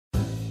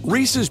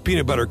Reese's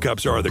Peanut Butter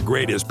Cups are the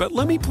greatest, but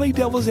let me play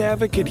devil's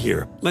advocate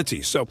here. Let's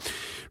see. So,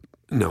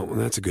 no,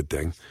 that's a good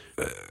thing.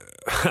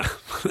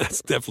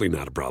 That's definitely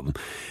not a problem.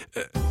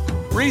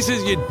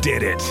 Reese's, you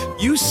did it.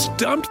 You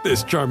stumped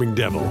this charming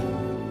devil.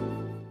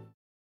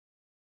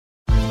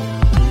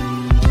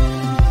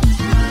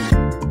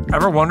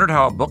 Ever wondered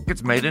how a book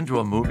gets made into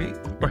a movie?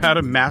 Or how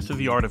to master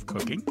the art of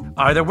cooking?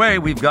 Either way,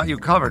 we've got you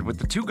covered with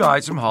the Two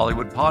Guys from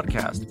Hollywood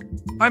podcast.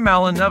 I'm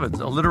Alan Nevins,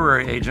 a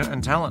literary agent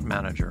and talent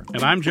manager.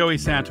 And I'm Joey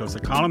Santos, a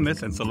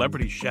columnist and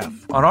celebrity chef.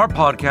 On our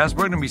podcast,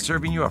 we're going to be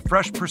serving you a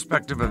fresh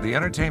perspective of the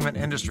entertainment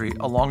industry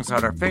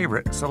alongside our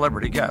favorite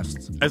celebrity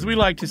guests. As we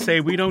like to say,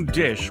 we don't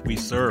dish, we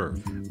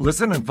serve.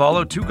 Listen and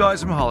follow Two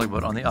Guys from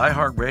Hollywood on the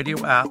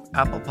iHeartRadio app,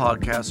 Apple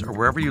Podcasts, or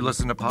wherever you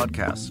listen to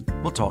podcasts.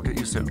 We'll talk at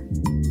you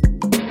soon.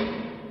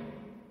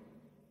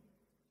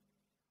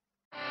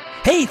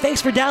 Hey,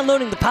 thanks for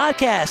downloading the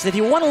podcast. If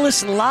you want to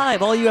listen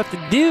live, all you have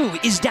to do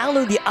is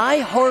download the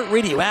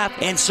iHeartRadio app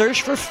and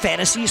search for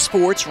Fantasy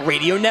Sports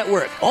Radio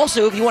Network.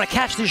 Also, if you want to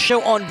catch this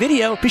show on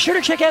video, be sure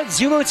to check out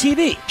Zumo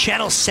TV,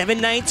 channel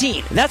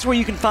 719. That's where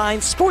you can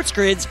find Sports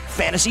Grid's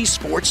Fantasy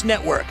Sports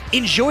Network.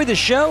 Enjoy the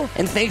show,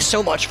 and thanks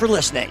so much for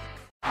listening.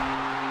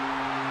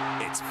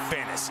 It's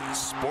Fantasy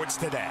Sports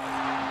Today.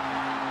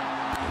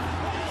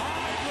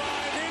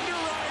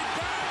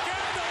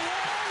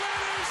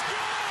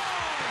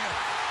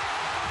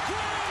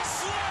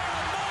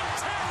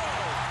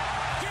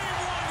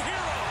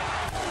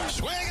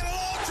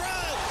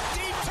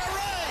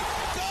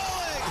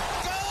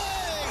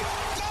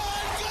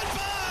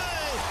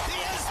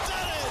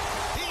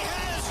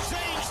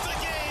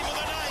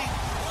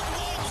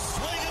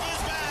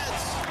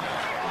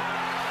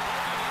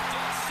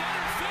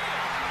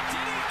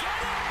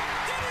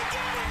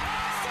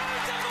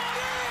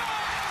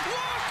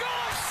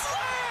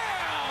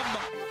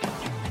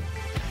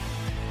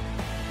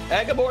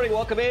 And good morning.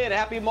 Welcome in.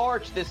 Happy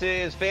March. This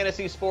is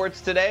Fantasy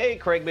Sports Today.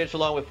 Craig Mitch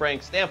along with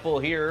Frank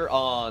Stample here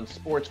on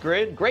Sports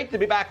Grid. Great to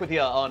be back with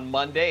you on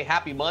Monday.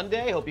 Happy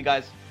Monday. Hope you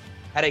guys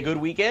had a good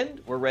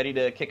weekend. We're ready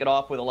to kick it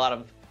off with a lot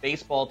of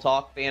baseball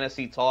talk,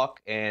 fantasy talk,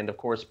 and, of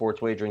course,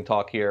 sports wagering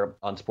talk here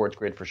on Sports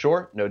Grid for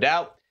sure. No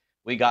doubt.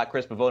 We got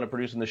Chris Pavona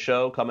producing the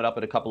show. Coming up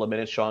in a couple of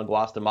minutes, Sean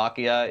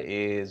Guastamacchia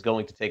is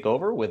going to take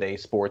over with a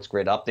Sports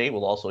Grid update.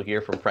 We'll also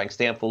hear from Frank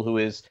Stample, who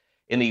is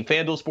in the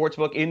FanDuel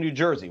Sportsbook in New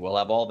Jersey. We'll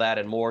have all that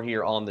and more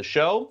here on the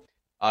show.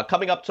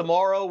 Coming up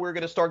tomorrow, we're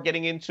going to start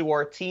getting into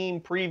our team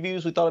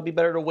previews. We thought it'd be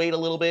better to wait a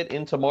little bit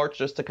into March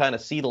just to kind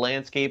of see the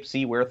landscape,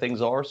 see where things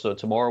are. So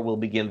tomorrow we'll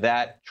begin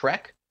that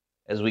trek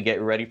as we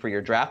get ready for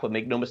your draft. But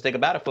make no mistake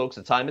about it, folks,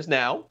 the time is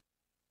now.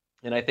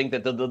 And I think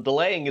that the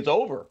delaying is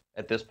over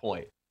at this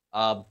point.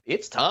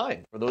 It's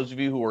time for those of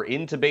you who are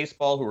into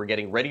baseball, who are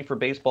getting ready for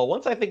baseball.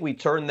 Once I think we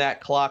turn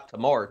that clock to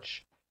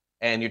March,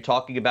 and you're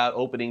talking about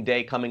opening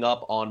day coming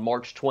up on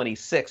March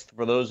 26th.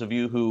 For those of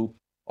you who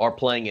are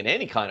playing in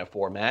any kind of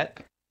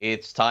format,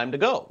 it's time to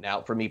go.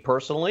 Now, for me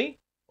personally,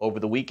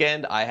 over the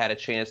weekend, I had a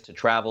chance to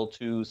travel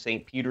to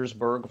St.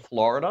 Petersburg,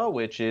 Florida,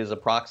 which is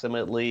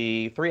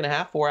approximately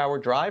 3.5-4 hour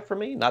drive for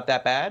me. Not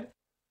that bad.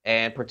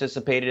 And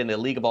participated in the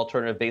League of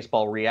Alternative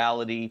Baseball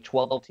Reality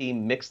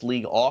 12-team mixed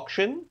league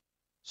auction.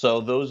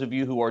 So those of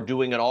you who are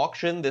doing an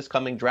auction this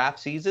coming draft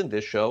season,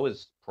 this show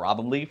is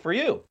probably for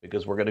you,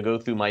 because we're going to go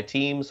through my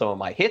team, some of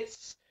my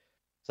hits,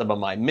 some of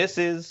my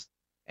misses,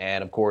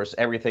 and of course,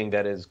 everything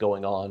that is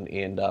going on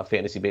in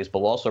fantasy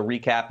baseball. We'll also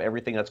recap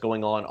everything that's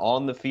going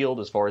on the field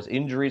as far as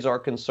injuries are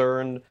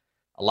concerned.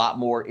 A lot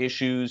more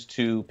issues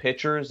to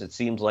pitchers. It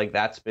seems like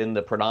that's been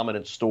the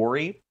predominant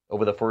story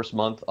over the first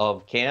month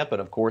of camp. And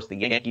of course, the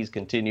Yankees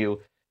continue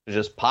to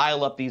just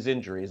pile up these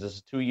injuries. This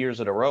is 2 years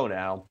in a row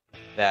now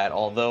that,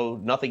 although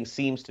nothing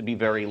seems to be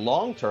very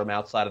long-term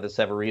outside of the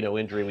Severino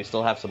injury, we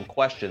still have some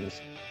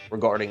questions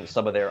regarding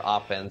some of their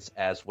offense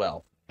as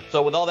well.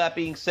 So with all that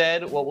being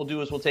said, what we'll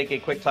do is we'll take a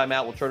quick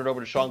timeout. We'll turn it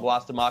over to Sean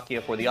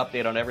Guastamacchia for the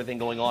update on everything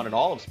going on in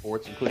all of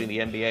sports, including the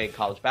NBA and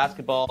college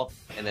basketball.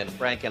 And then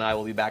Frank and I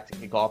will be back to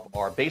kick off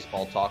our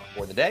baseball talk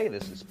for the day.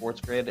 This is Sports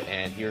Grid,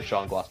 and here's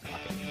Sean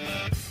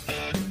Guastamacchia.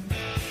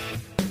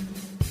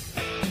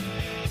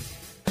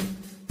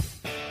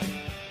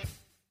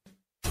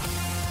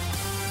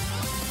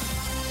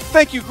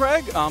 Thank you,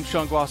 Craig. I'm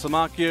Sean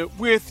Guastamacchia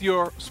with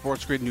your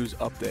Sports Grid News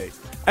Update.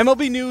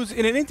 MLB News: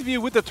 in an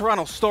interview with the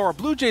Toronto Star,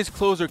 Blue Jays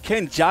closer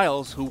Ken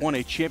Giles, who won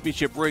a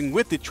championship ring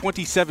with the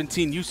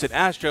 2017 Houston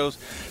Astros,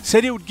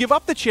 said he would give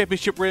up the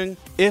championship ring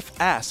if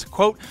asked.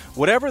 Quote,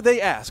 "Whatever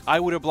they ask, I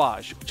would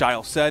oblige,"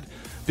 Giles said,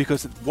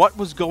 because what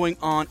was going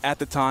on at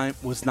the time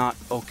was not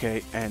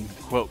okay, end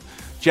quote.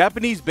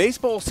 Japanese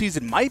baseball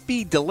season might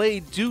be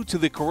delayed due to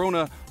the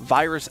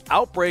coronavirus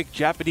outbreak.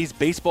 Japanese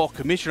Baseball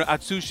Commissioner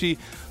Atsushi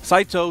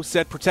Saito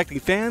said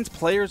protecting fans,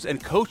 players,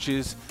 and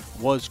coaches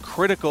was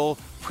critical.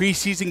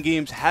 Preseason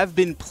games have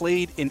been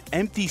played in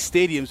empty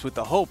stadiums with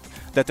the hope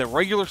that the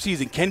regular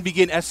season can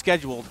begin as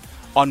scheduled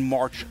on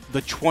March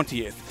the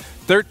 20th.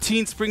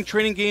 13 spring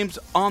training games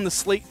on the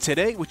slate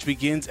today, which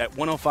begins at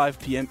 1:05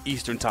 p.m.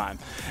 Eastern Time.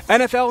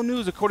 NFL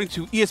news, according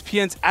to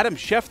ESPN's Adam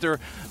Schefter,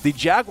 the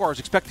Jaguars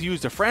expect to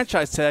use the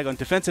franchise tag on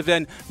defensive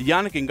end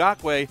Yannick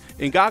Ngakoue.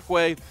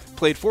 Ngakoue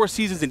played 4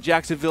 seasons in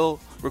Jacksonville,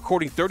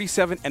 recording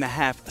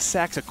 37.5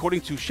 sacks.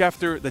 According to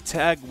Schefter, the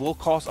tag will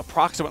cost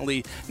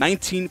approximately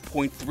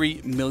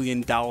 $19.3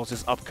 million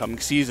this upcoming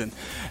season.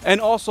 And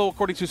also,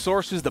 according to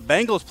sources, the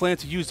Bengals plan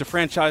to use the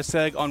franchise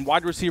tag on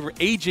wide receiver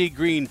A.J.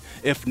 Green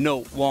if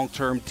no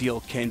long-term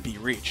deal can be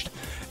reached.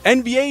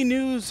 NBA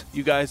news,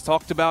 you guys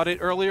talked about it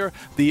earlier.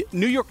 The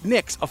New York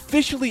Knicks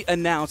officially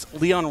announced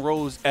Leon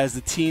Rose as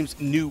the team's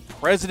new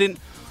president.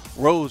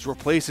 Rose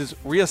replaces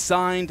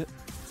reassigned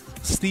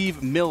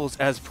Steve Mills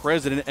as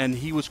president, and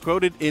he was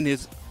quoted in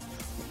his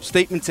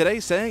statement today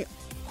saying,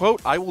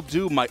 quote, "I will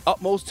do my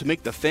utmost to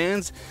make the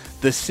fans,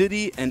 the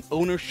city, and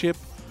ownership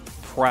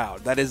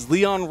proud." That is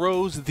Leon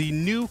Rose, the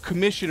new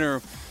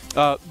commissioner,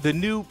 the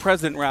new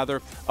president,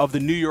 rather, of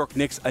the New York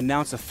Knicks,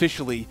 announced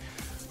officially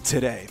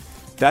today.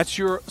 That's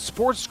your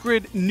Sports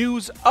Grid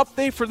news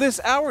update for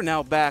this hour.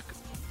 Now back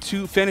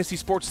to Fantasy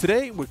Sports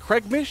Today with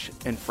Craig Mish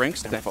and Frank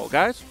Stanfel.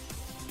 Guys?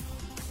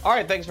 All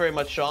right, thanks very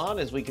much, Sean.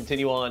 As we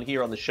continue on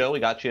here on the show,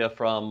 we got you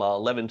from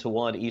 11 to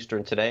 1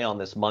 Eastern today on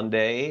this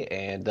Monday,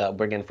 and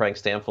bring in Frank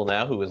Stanfel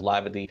now, who is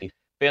live at the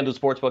FanDuel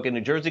Sportsbook in New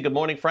Jersey. Good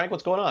morning, Frank.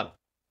 What's going on?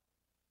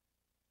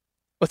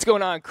 What's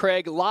going on,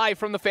 Craig? Live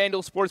from the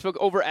FanDuel Sportsbook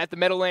over at the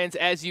Meadowlands,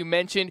 as you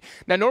mentioned.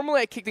 Now,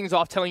 normally I kick things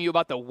off telling you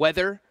about the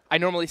weather. I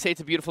normally say it's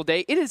a beautiful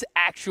day. It is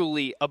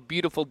actually a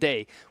beautiful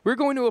day. We're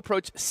going to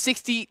approach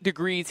 60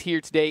 degrees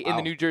here today in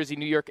the New Jersey,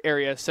 New York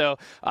area. So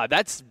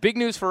that's big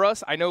news for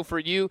us. I know for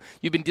you,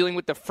 you've been dealing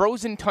with the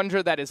frozen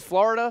tundra that is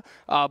Florida,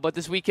 but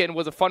this weekend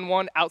was a fun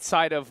one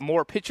outside of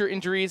more pitcher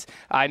injuries.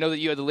 I know that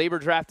you had the labor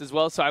draft as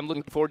well, so I'm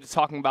looking forward to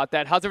talking about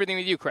that. How's everything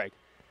with you, Craig?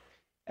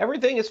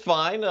 Everything is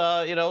fine.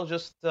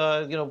 Just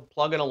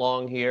plugging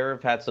along here.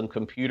 I've had some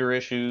computer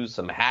issues,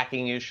 some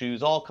hacking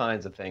issues, all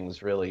kinds of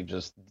things, really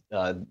just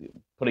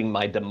putting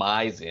my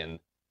demise in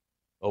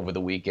over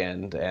the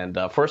weekend. And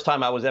first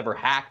time I was ever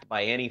hacked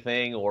by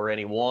anything or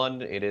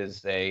anyone. It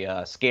is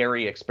a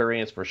scary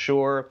experience for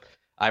sure.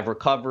 I've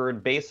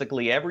recovered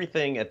basically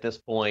everything at this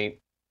point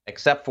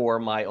except for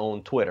my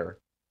own Twitter.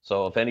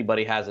 So if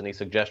anybody has any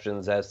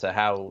suggestions as to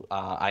how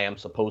I am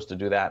supposed to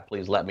do that,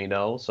 please let me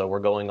know. So we're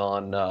going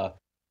on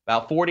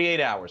about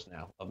 48 hours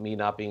now of me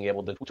not being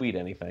able to tweet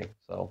anything.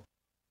 So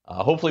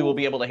hopefully we'll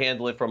be able to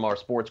handle it from our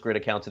Sports Grid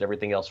accounts and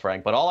everything else,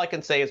 Frank. But all I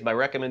can say is my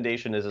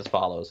recommendation is as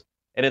follows.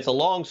 And it's a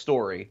long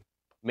story.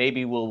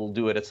 Maybe we'll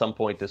do it at some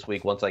point this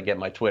week once I get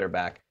my Twitter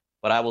back.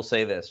 But I will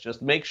say this.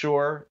 Just make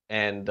sure,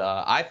 and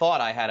I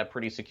thought I had a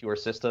pretty secure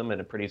system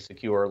and a pretty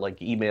secure like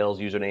emails,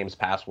 usernames,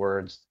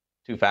 passwords,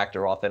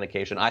 two-factor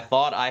authentication. I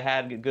thought I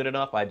had it good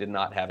enough. I did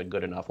not have it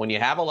good enough. When you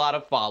have a lot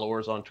of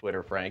followers on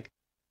Twitter, Frank,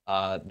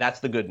 that's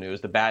the good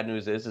news. The bad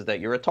news is that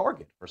you're a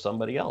target for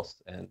somebody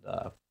else, and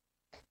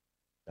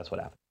that's what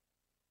happened.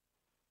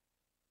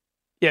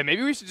 Yeah,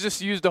 maybe we should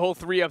just use the whole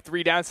 3 up,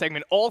 3 down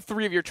segment. All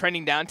 3 of your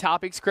trending down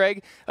topics,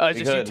 Craig, just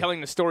you telling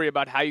the story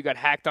about how you got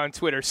hacked on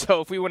Twitter. So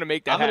if we want to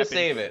make that happen, I'm going to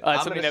save it.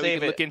 Something that we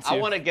can look into.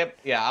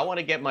 I want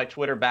to get my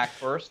Twitter back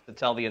first to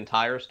tell the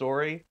entire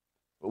story,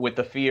 with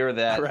the fear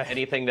that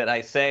anything that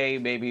I say,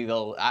 maybe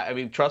they'll. I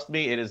mean, trust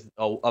me, it is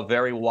a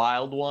very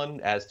wild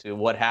one as to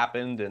what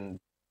happened and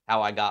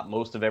how I got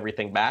most of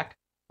everything back.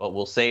 But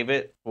we'll save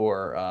it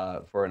for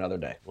another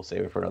day. We'll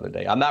save it for another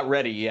day. I'm not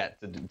ready yet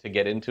to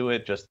get into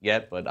it just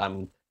yet. But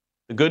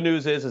the good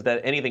news is that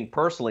anything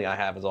personally I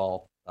have is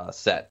all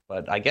set.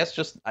 But I guess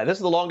this is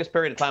the longest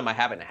period of time I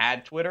haven't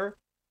had Twitter.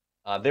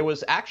 There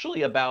was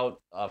actually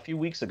about a few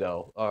weeks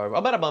ago, or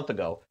about a month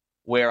ago,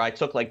 where I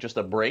took like just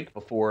a break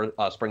before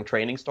spring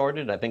training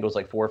started. I think it was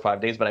like 4 or 5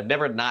 days, but I've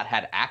never not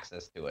had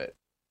access to it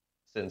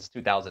since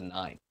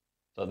 2009.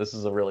 So this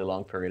is a really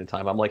long period of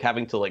time. I'm like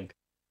having to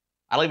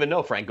I don't even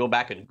know, Frank, go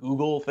back and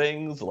Google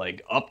things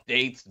like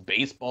updates,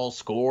 baseball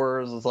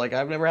scores. It's like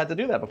I've never had to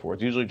do that before.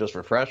 It's usually just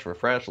refresh,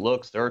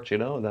 look, search,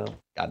 no,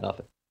 got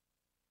nothing.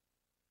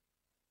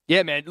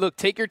 Yeah, man. Look,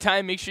 take your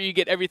time. Make sure you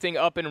get everything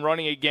up and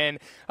running again.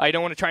 I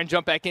don't want to try and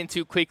jump back in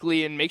too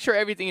quickly, and make sure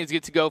everything is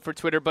good to go for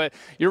Twitter. But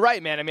you're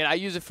right, man. I mean, I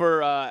use it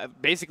for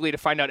basically to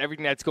find out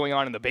everything that's going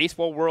on in the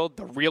baseball world,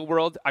 the real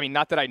world. I mean,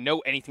 not that I know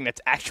anything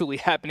that's actually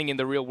happening in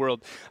the real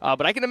world,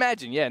 but I can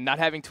imagine, not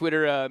having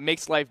Twitter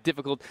makes life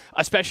difficult,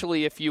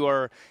 especially if you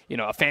are,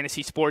 a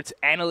fantasy sports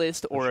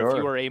analyst or if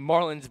you are a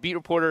Marlins beat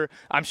reporter.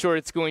 I'm sure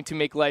it's going to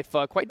make life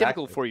quite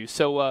difficult for you.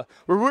 So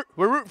we're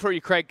rooting for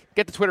you, Craig.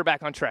 Get the Twitter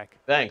back on track.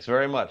 Thanks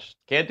very much.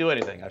 Can't do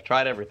anything. I've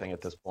tried everything at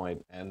this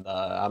point, and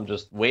I'm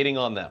just waiting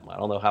on them. I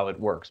don't know how it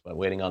works, but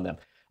waiting on them.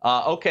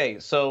 Okay,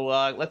 so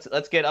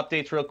let's get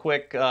updates real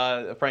quick.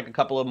 Frank, a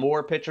couple of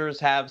more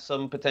pitchers have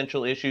some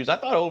potential issues. I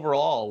thought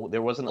overall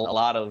there wasn't a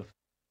lot of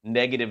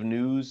negative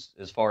news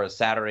as far as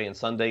Saturday and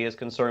Sunday is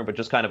concerned, but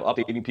just kind of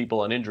updating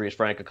people on injuries,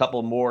 Frank. A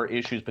couple more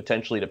issues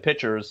potentially to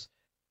pitchers,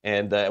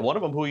 and one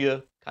of them who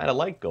you kind of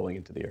like going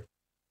into the year.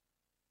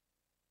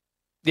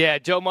 Yeah,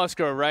 Joe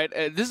Musgrove, right?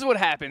 This is what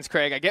happens,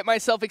 Craig. I get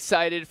myself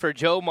excited for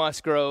Joe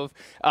Musgrove,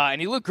 and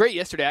he looked great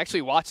yesterday. I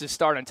actually watched his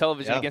start on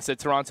television against the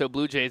Toronto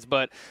Blue Jays,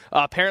 but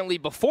apparently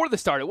before the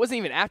start, it wasn't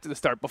even after the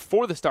start,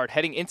 before the start,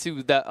 heading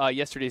into the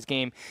yesterday's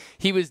game,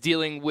 he was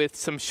dealing with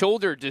some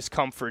shoulder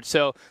discomfort.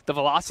 So the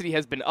velocity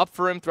has been up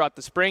for him throughout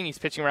the spring. He's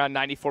pitching around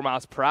 94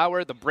 miles per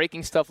hour. The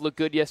breaking stuff looked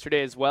good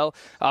yesterday as well,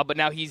 but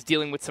now he's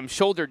dealing with some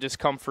shoulder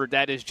discomfort.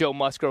 That is Joe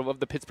Musgrove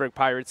of the Pittsburgh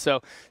Pirates.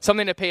 So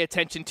something to pay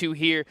attention to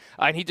here,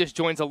 and he just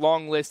joins a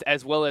long list,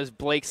 as well as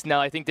Blake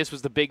Snell. I think this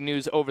was the big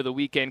news over the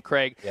weekend,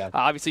 Craig.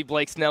 Obviously,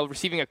 Blake Snell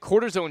receiving a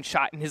cortisone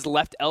shot in his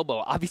left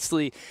elbow.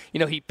 Obviously,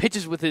 he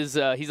pitches with his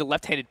he's a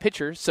left-handed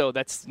pitcher, so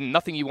that's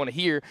nothing you want to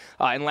hear.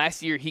 And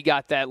last year, he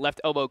got that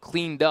left elbow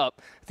cleaned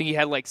up. I think he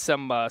had like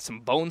some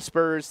bone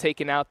spurs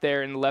taken out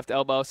there in the left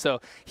elbow. So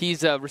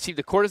he's received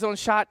a cortisone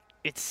shot.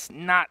 It's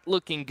not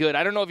looking good.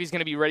 I don't know if he's going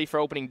to be ready for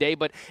opening day,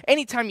 but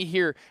anytime you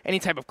hear any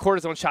type of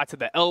cortisone shot to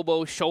the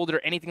elbow, shoulder,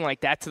 anything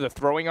like that to the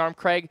throwing arm,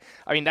 Craig,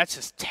 I mean, that's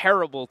just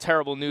terrible,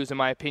 terrible news in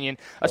my opinion,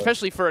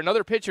 especially for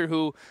another pitcher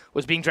who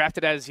was being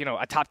drafted as,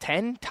 a top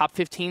 10, top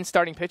 15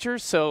 starting pitcher.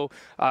 So,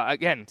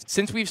 again,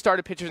 since we've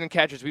started pitchers and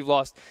catchers, we've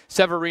lost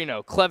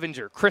Severino,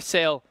 Clevenger, Chris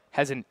Sale,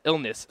 has an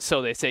illness,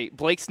 so they say.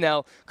 Blake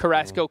Snell,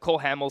 Carrasco,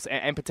 Cole Hamels,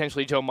 and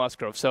potentially Joe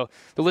Musgrove. So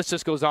the list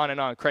just goes on and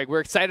on, Craig.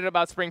 We're excited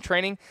about spring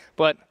training,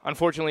 but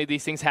unfortunately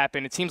these things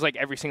happen. It seems like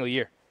every single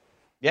year.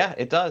 Yeah,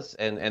 it does,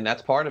 and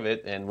that's part of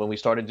it. And when we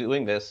started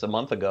doing this a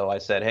month ago, I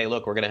said, hey,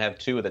 look, we're going to have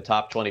 2 of the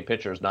top 20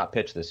 pitchers not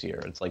pitch this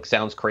year. It's like,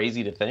 sounds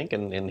crazy to think,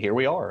 and here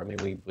we are. I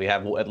mean, we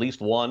have at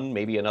least one,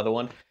 maybe another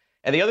one.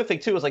 And the other thing,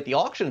 too, is like the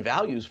auction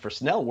values for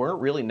Snell weren't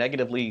really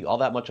negatively all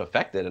that much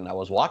affected. And I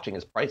was watching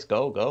his price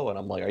go. And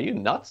I'm like, are you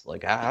nuts?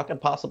 Like, how can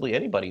possibly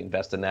anybody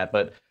invest in that?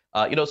 But,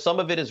 some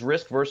of it is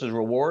risk versus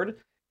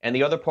reward. And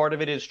the other part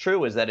of it is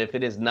true, is that if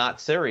it is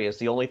not serious,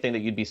 the only thing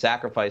that you'd be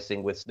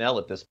sacrificing with Snell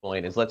at this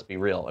point is, let's be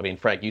real. I mean,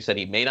 Frank, you said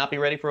he may not be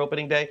ready for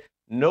opening day.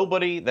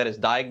 Nobody that is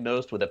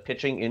diagnosed with a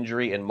pitching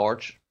injury in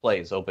March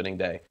plays opening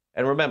day.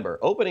 And remember,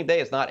 opening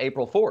day is not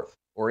April 4th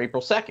or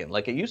April 2nd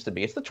like it used to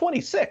be. It's the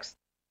 26th.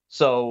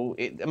 So,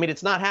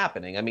 it's not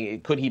happening. I mean,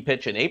 could he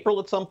pitch in April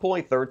at some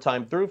point, 3rd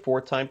time through,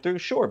 4th time through?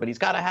 Sure, but he's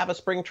got to have a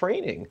spring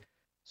training.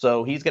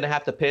 So he's going to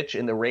have to pitch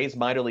in the Rays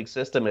minor league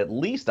system at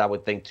least, I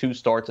would think, 2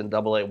 starts in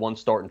AA, 1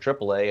 start in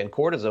AAA, and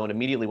cortisone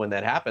immediately when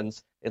that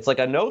happens. It's like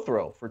a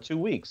no-throw for 2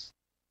 weeks.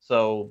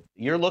 So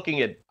you're looking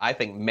at, I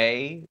think,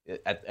 May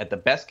at the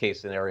best case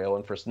scenario,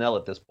 and for Snell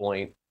at this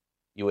point,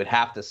 you would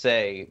have to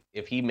say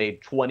if he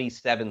made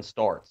 27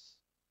 starts,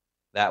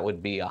 that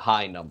would be a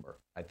high number,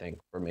 I think,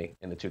 for me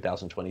in the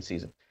 2020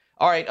 season.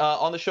 All right,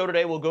 on the show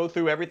today, we'll go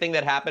through everything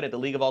that happened at the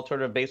League of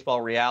Alternative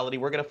Baseball Reality.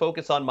 We're going to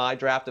focus on my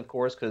draft, of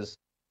course, because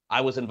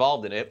I was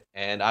involved in it,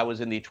 and I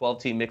was in the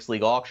 12-team mixed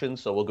league auction,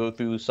 so we'll go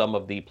through some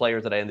of the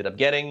players that I ended up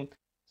getting,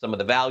 some of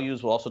the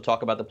values. We'll also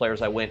talk about the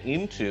players I went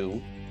into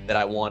that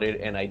I wanted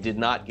and I did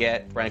not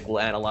get. Frank will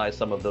analyze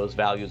some of those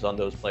values on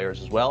those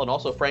players as well. And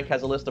also, Frank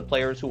has a list of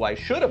players who I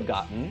should have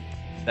gotten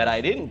that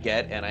I didn't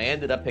get, and I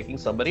ended up picking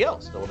somebody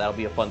else. So that'll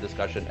be a fun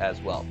discussion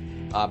as well.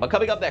 But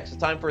coming up next,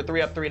 it's time for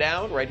 3 Up, 3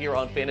 Down right here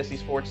on Fantasy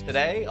Sports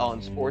Today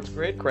on Sports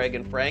Grid. Craig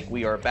and Frank,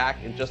 we are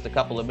back in just a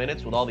couple of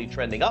minutes with all the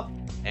trending up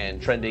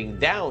and trending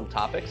down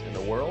topics in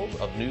the world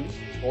of news,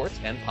 sports,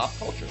 and pop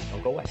culture.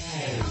 Don't go away.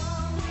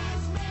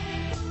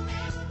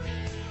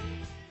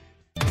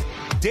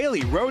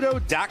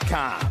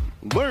 DailyRoto.com.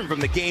 Learn from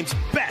the game's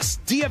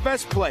best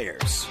DFS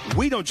players.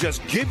 We don't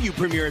just give you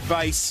premier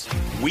advice,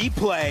 we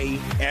play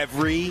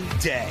every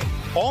day.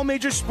 All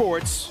major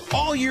sports,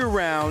 all year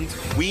round,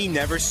 we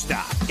never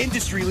stop.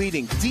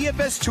 Industry-leading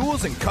DFS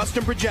tools and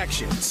custom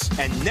projections.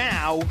 And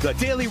now, the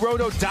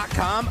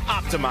DailyRoto.com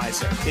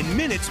Optimizer. In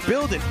minutes,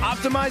 build and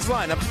optimize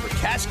lineups for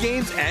cash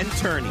games and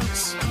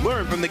tourneys.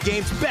 Learn from the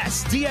game's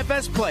best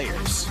DFS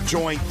players.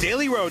 Join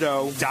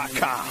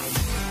DailyRoto.com.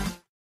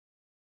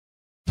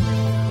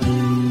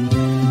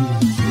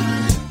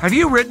 Have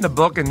you written a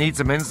book and need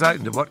some insight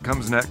into what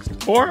comes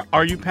next? Or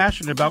are you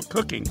passionate about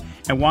cooking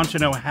and want to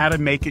know how to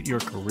make it your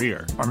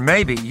career? Or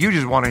maybe you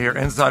just want to hear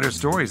insider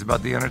stories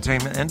about the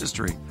entertainment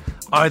industry.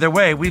 Either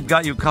way, we've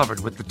got you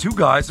covered with the Two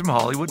Guys from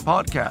Hollywood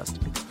podcast.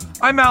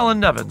 I'm Alan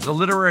Nevins, a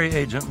literary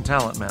agent and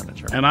talent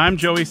manager. And I'm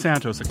Joey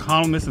Santos, a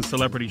columnist and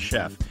celebrity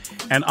chef.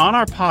 And on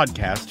our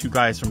podcast, Two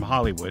Guys from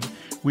Hollywood,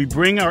 we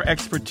bring our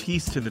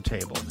expertise to the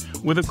table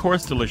with, of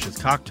course, delicious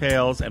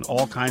cocktails and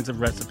all kinds of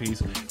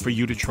recipes for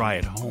you to try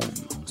at home.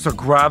 So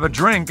grab a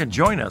drink and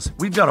join us.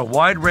 We've got a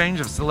wide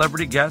range of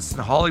celebrity guests and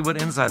Hollywood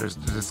insiders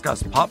to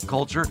discuss pop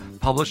culture,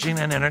 publishing,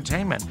 and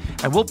entertainment.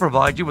 And we'll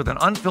provide you with an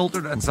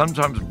unfiltered and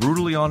sometimes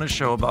brutally honest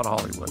show about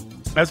Hollywood.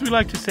 As we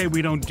like to say,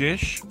 we don't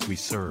dish, we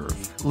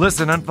serve.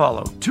 Listen and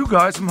follow Two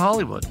Guys from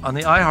Hollywood on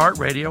the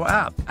iHeartRadio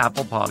app,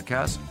 Apple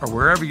Podcasts, or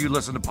wherever you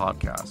listen to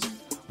podcasts.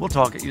 We'll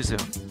talk at you soon.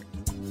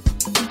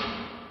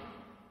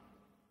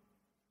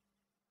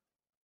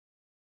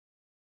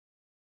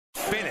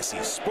 Fantasy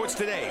Sports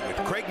Today with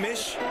Craig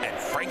Mish and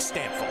Frank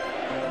Stanfield.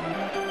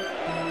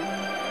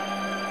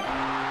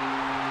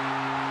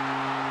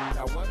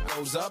 Now what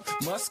goes up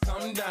must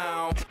come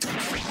down.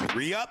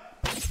 3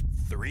 up,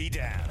 3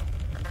 down.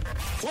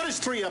 What does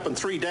 3 up and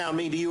 3 down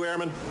mean to you,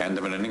 Airman? End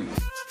of an inning.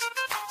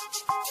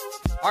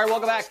 All right,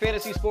 welcome back,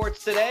 Fantasy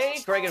Sports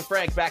Today. Craig and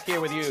Frank back here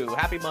with you.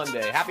 Happy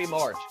Monday. Happy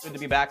March. Good to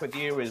be back with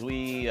you as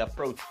we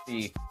approach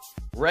the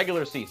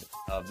regular season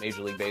of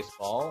Major League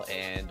Baseball.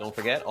 And don't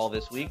forget, all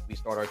this week, we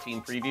start our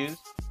team previews,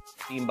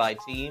 team by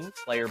team,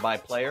 player by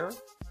player,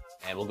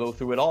 and we'll go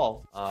through it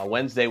all.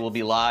 Wednesday, we'll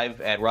be live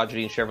at Roger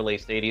Dean Chevrolet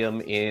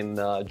Stadium in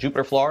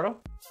Jupiter, Florida.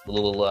 A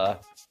little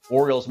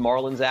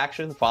Orioles-Marlins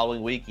action. The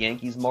following week,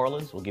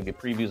 Yankees-Marlins. We'll give you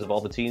previews of all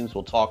the teams.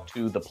 We'll talk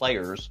to the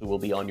players who will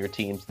be on your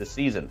teams this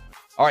season.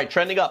 All right,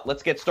 trending up.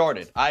 Let's get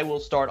started. I will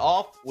start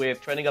off with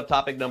trending up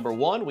topic number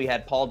 1. We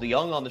had Paul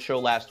DeJong on the show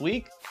last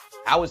week.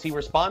 How has he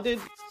responded?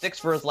 6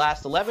 for his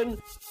last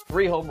 11,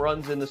 3 home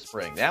runs in the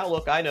spring. Now,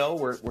 look, I know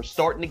we're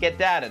starting to get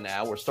data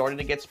now. We're starting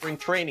to get spring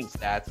training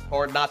stats. It's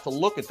hard not to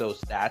look at those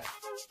stats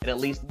and at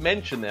least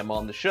mention them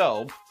on the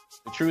show.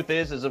 The truth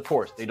is of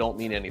course, they don't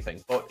mean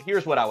anything. But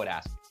here's what I would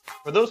ask.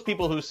 For those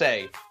people who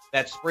say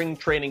that spring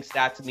training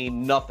stats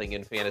mean nothing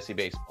in fantasy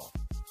baseball,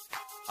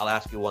 I'll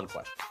ask you one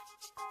question.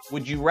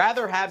 Would you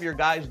rather have your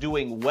guys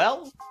doing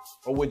well,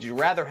 or would you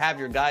rather have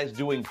your guys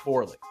doing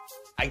poorly?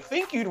 I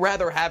think you'd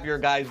rather have your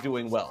guys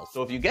doing well.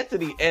 So if you get to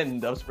the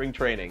end of spring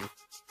training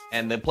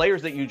and the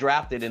players that you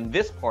drafted in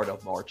this part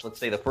of March, let's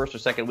say the first or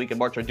second week of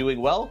March, are doing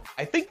well,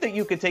 I think that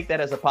you could take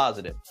that as a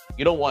positive.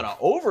 You don't want to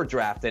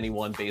overdraft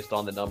anyone based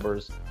on the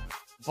numbers,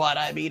 but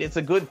I mean, it's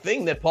a good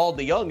thing that Paul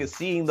DeJong is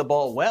seeing the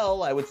ball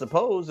well, I would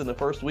suppose, in the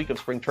first week of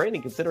spring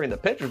training, considering the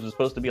pitchers are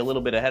supposed to be a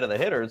little bit ahead of the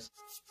hitters.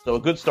 So a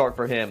good start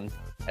for him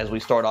as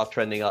we start off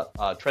trending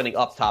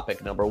up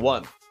topic number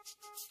 1.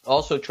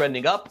 Also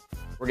trending up,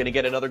 we're going to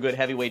get another good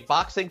heavyweight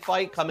boxing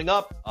fight coming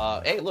up.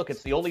 Hey, look,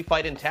 it's the only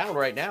fight in town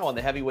right now on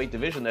the heavyweight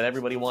division that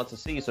everybody wants to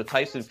see. So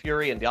Tyson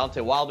Fury and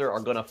Deontay Wilder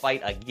are going to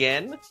fight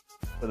again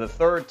for the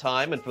 3rd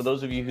time. And for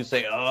those of you who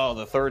say, oh,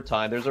 the 3rd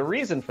time, there's a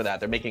reason for that.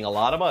 They're making a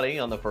lot of money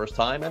on the 1st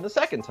time and the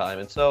 2nd time.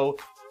 And so,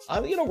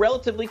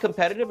 relatively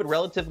competitive and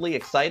relatively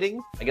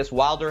exciting. I guess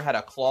Wilder had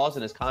a clause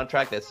in his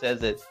contract that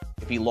says that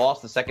if he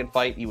lost the 2nd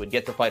fight, he would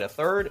get to fight a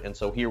 3rd. And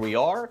so here we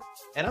are.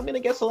 And I'm going to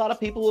guess a lot of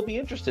people will be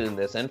interested in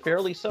this, and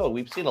fairly so.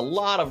 We've seen a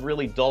lot of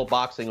really dull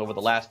boxing over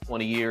the last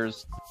 20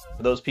 years.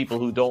 For those people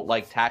who don't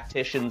like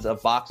tacticians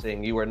of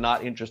boxing, you are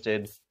not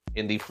interested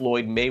in the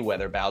Floyd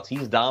Mayweather bouts.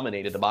 He's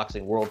dominated the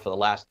boxing world for the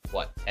last,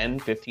 10,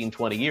 15,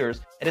 20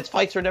 years. And its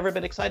fights have never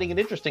been exciting and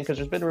interesting because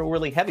there's been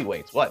really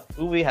heavyweights.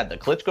 Who we had? The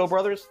Klitschko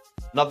brothers?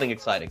 Nothing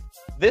exciting.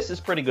 This is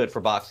pretty good for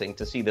boxing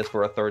to see this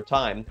for a 3rd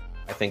time.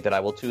 I think that I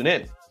will tune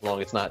in, as long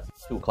as it's not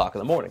 2 o'clock in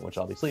the morning, which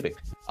I'll be sleeping.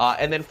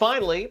 And then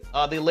finally,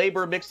 the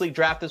Labor Mixed League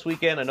Draft this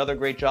weekend. Another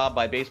great job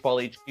by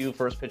Baseball HQ,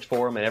 First Pitch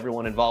Forum, and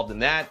everyone involved in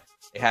that.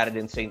 They had it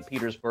in St.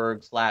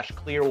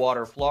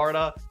 Petersburg/Clearwater,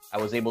 Florida. I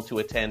was able to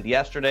attend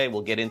yesterday.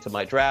 We'll get into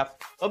my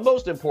draft. But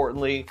most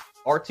importantly,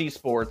 RT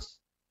Sports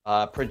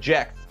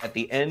projects at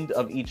the end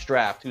of each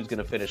draft who's going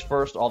to finish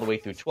first all the way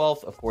through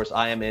 12th. Of course,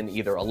 I am in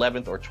either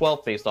 11th or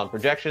 12th based on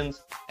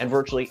projections. And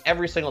virtually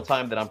every single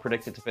time that I'm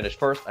predicted to finish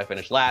first, I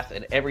finish last.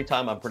 And every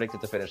time I'm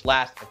predicted to finish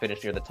last, I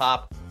finish near the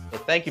top. So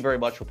thank you very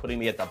much for putting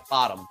me at the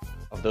bottom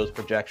of those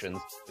projections,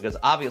 because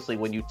obviously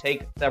when you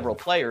take several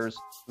players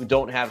who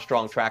don't have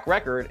strong track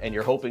record and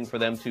you're hoping for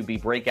them to be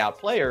breakout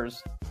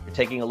players, you're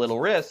taking a little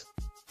risk.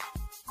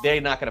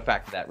 They're not going to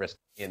factor that risk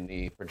in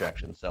the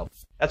projection. So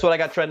that's what I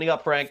got trending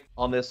up, Frank,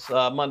 on this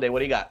Monday. What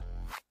do you got?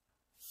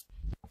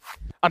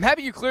 I'm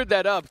happy you cleared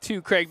that up,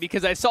 too, Craig,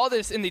 because I saw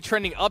this in the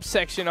trending up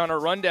section on our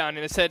rundown,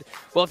 and it said,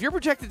 well, if you're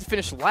projected to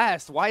finish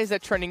last, why is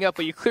that trending up?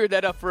 But you cleared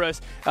that up for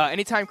us.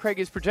 Anytime Craig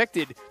is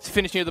projected to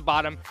finish near the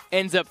bottom,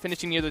 ends up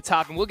finishing near the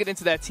top, and we'll get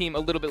into that team a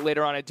little bit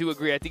later on. I do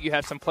agree. I think you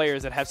have some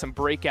players that have some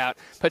breakout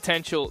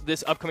potential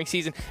this upcoming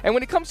season. And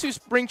when it comes to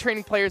spring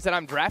training players that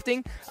I'm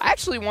drafting, I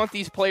actually want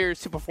these players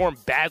to perform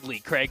badly,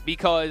 Craig,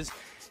 because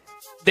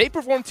they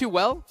perform too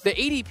well. The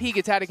ADP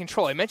gets out of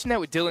control. I mentioned that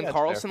with Dylan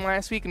Carlson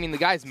last week. I mean, the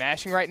guy's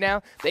mashing right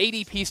now. The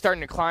ADP is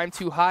starting to climb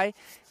too high.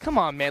 Come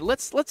on, man.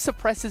 Let's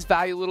suppress his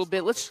value a little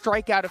bit. Let's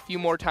strike out a few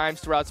more times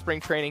throughout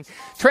spring training.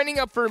 Trending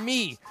up for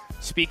me,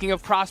 speaking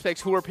of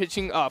prospects who are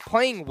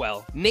playing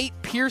well, Nate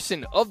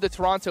Pearson of the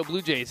Toronto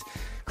Blue Jays.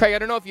 Craig, I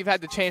don't know if you've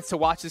had the chance to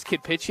watch this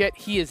kid pitch yet.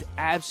 He is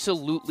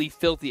absolutely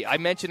filthy. I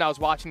mentioned I was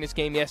watching this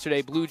game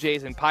yesterday, Blue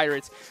Jays and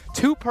Pirates.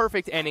 2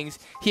 perfect innings.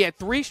 He had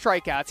 3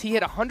 strikeouts. He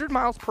hit 100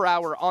 miles per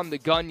hour on the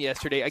gun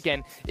yesterday.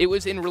 Again, it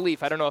was in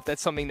relief. I don't know if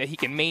that's something that he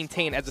can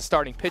maintain as a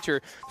starting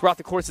pitcher throughout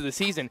the course of the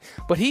season.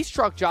 But he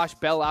struck Josh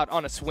Bell out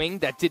on a swing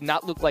that did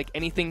not look like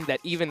anything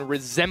that even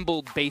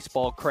resembled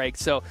baseball, Craig.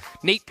 So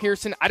Nate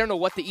Pearson, I don't know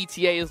what the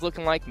ETA is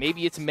looking like.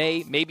 Maybe it's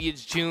May. Maybe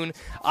it's June.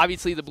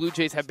 Obviously, the Blue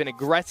Jays have been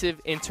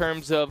aggressive in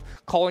terms of of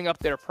calling up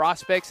their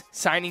prospects,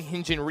 signing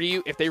Hyunjin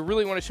Ryu. If they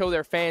really want to show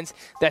their fans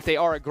that they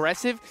are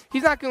aggressive,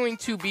 he's not going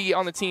to be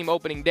on the team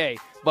opening day.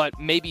 But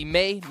maybe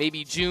May,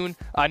 maybe June.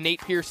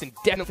 Nate Pearson,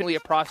 definitely a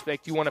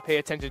prospect you want to pay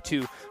attention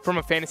to from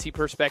a fantasy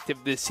perspective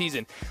this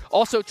season.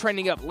 Also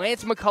trending up,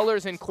 Lance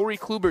McCullers and Corey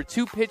Kluber,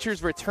 two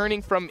pitchers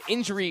returning from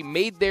injury,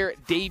 made their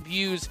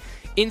debuts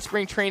in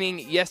spring training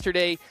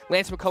yesterday.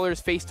 Lance McCullers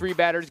faced 3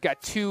 batters,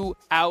 got 2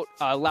 out,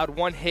 allowed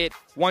 1 hit,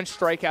 1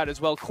 strikeout as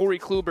well. Corey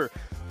Kluber,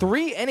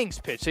 3 innings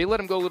pitched. They let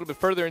him go a little bit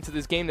further into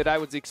this game than I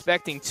was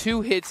expecting.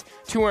 2 hits,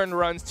 2 earned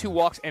runs, 2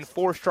 walks, and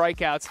 4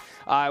 strikeouts.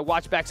 I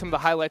watched back some of the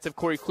highlights of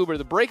Corey Kluber.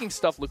 The breaking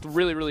stuff looked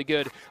really, really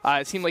good.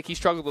 It seemed like he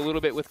struggled a little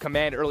bit with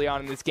command early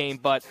on in this game,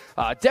 but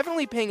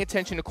definitely paying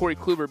attention to Corey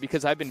Kluber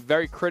because I've been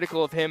very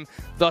critical of him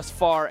thus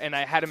far, and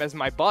I had him as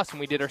my bust when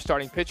we did our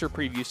starting pitcher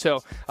preview.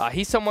 So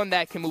he's someone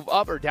that can move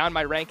up or down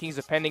my rankings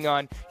depending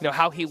on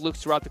how he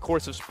looks throughout the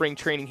course of spring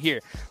training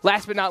here.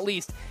 Last but not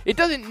least, it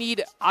doesn't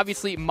need,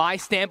 obviously, my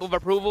stamp of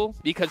approval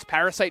because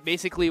Parasite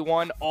basically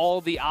won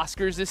all the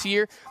Oscars this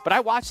year, but I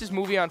watched this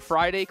movie on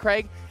Friday,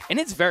 Craig, and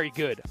it's very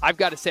good. I've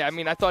got to say,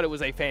 I thought it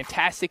was a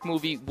fantastic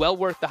movie, well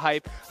worth the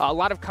hype. A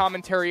lot of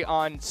commentary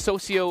on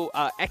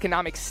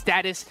socio-economic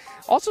status,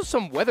 also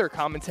some weather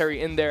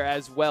commentary in there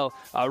as well.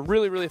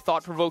 Really, really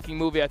thought-provoking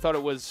movie. I thought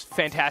it was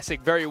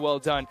fantastic, very well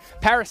done.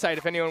 Parasite,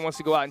 if anyone wants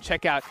to go out and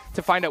check out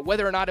to find out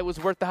whether or not it was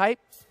worth the hype,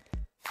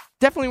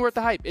 definitely worth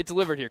the hype. It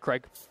delivered here,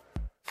 Craig.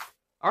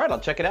 All right, I'll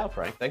check it out,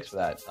 Frank. Thanks for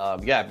that.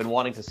 I've been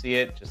wanting to see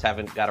it, just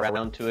haven't got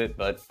around to it,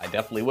 but I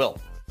definitely will.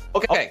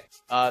 Okay,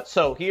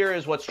 so here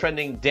is what's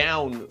trending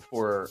down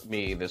for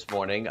me this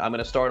morning. I'm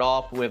going to start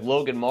off with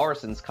Logan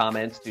Morrison's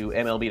comments to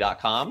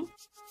MLB.com.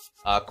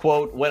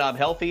 Quote, "When I'm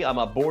healthy, I'm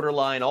a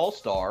borderline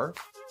all-star.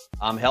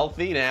 I'm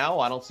healthy now.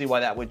 I don't see why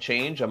that would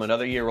change. I'm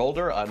another year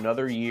older,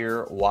 another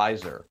year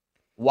wiser."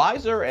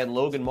 Wiser and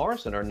Logan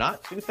Morrison are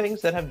not two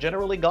things that have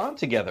generally gone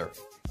together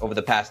over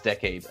the past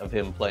decade of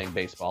him playing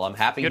baseball. I'm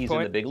happy he's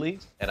in the big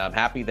leagues, and I'm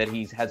happy that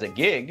he has a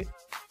gig.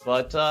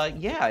 But I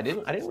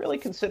didn't really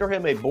consider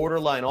him a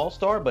borderline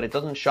all-star, but it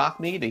doesn't shock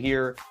me to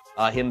hear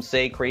him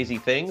say crazy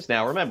things.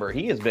 Now, remember,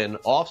 he has been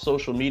off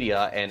social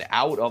media and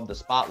out of the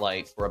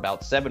spotlight for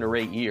about 7 or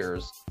 8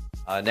 years.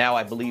 Now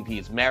I believe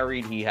he's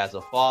married. He has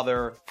a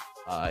father.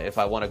 If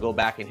I want to go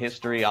back in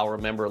history, I'll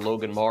remember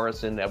Logan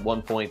Morrison at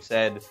one point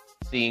said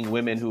seeing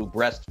women who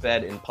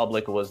breastfed in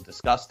public was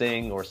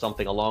disgusting or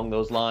something along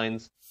those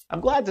lines. I'm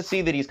glad to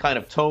see that he's kind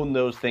of toned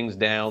those things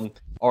down,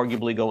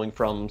 arguably going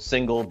from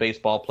single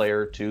baseball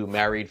player to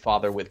married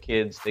father with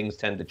kids. Things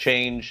tend to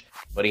change,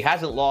 but he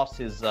hasn't lost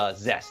his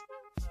zest.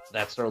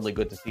 That's certainly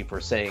good to see for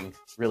saying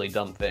really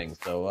dumb things.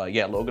 So,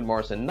 Logan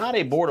Morrison, not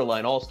a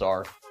borderline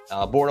all-star,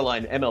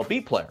 borderline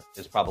MLB player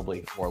is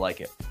probably more like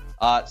it.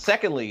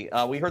 Secondly,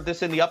 we heard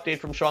this in the update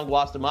from Sean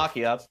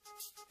Guastamacchia.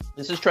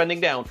 This is trending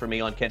down for me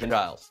on Ken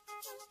Giles.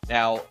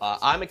 Now,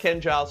 I'm a Ken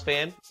Giles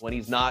fan when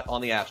he's not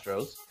on the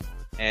Astros,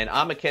 and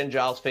I'm a Ken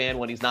Giles fan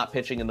when he's not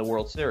pitching in the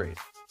World Series.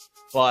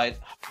 But,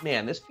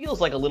 man, this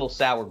feels like a little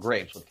sour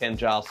grapes with Ken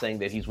Giles saying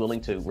that he's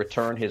willing to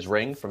return his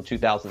ring from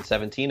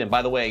 2017. And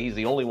by the way, he's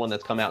the only one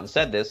that's come out and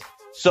said this.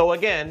 So,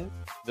 again,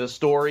 the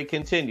story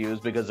continues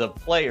because of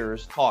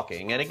players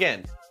talking. And,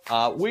 again,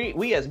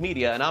 we as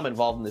media, and I'm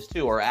involved in this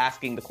too, are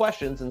asking the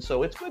questions. And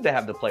so it's good to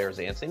have the players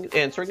answering,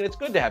 and it's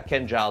good to have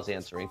Ken Giles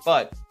answering.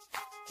 But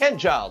Ken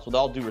Giles, with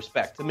all due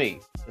respect to me,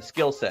 the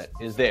skill set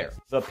is there.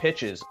 The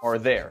pitches are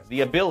there.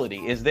 The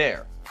ability is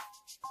there.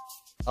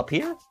 Up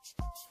here?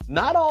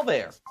 Not all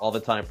there all the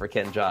time for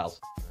Ken Giles.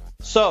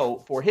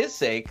 So, for his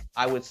sake,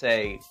 I would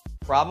say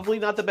probably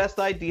not the best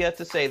idea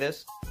to say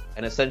this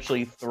and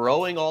essentially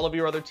throwing all of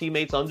your other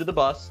teammates under the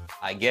bus.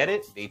 I get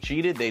it. They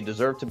cheated. They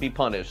deserve to be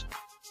punished.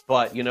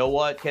 But you know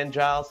what, Ken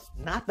Giles?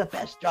 Not the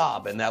best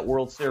job in that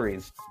World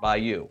Series by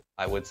you,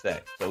 I would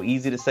say. So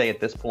easy to say at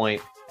this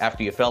point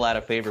after you fell out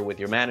of favor with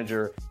your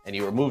manager and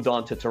you were moved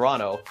on to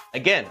Toronto.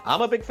 Again,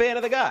 I'm a big fan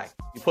of the guy.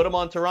 You put him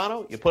on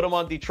Toronto, you put him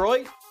on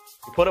Detroit,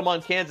 you put him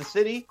on Kansas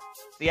City,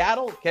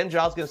 Seattle, Ken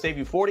Giles is going to save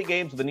you 40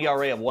 games with an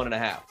ERA of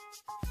 1.5.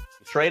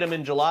 You trade him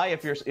in July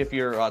if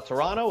you're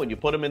Toronto and you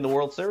put him in the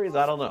World Series,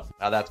 I don't know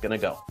how that's going to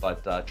go.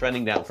 But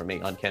trending down for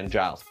me on Ken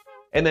Giles.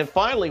 And then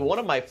finally, one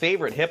of my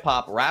favorite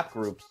hip-hop rap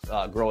groups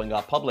growing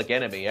up, Public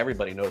Enemy.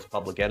 Everybody knows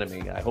Public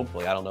Enemy. I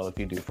don't know if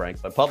you do,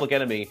 Frank, but Public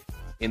Enemy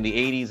in the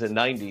 80s and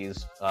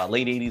 90s,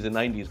 late 80s and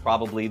 90s,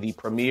 probably the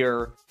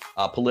premier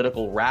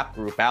political rap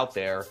group out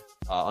there.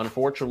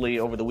 Unfortunately,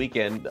 over the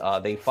weekend,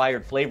 they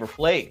fired Flavor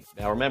Flav.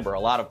 Now, remember, a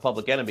lot of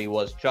Public Enemy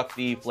was Chuck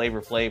D,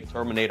 Flavor Flav,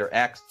 Terminator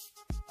X,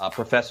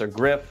 Professor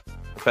Griff.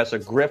 Professor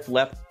Griff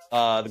left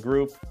the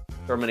group.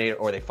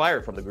 They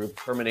fired from the group.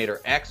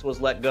 Terminator X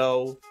was let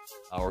go,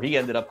 or he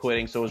ended up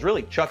quitting. So it was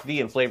really Chuck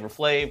D and Flavor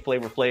Flav.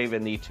 Flavor Flav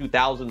in the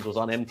 2000s was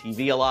on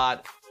MTV a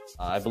lot.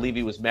 I believe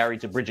he was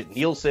married to Bridget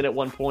Nielsen at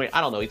one point.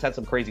 I don't know. He's had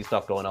some crazy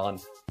stuff going on.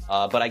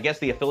 But I guess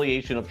the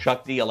affiliation of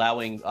Chuck D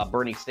allowing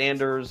Bernie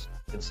Sanders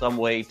in some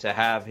way to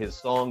have his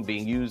song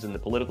being used in the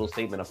political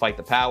statement of Fight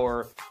the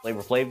Power.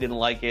 Flavor Flav didn't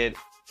like it.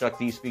 Chuck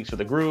D speaks for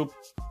the group.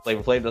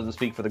 Flavor Flav doesn't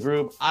speak for the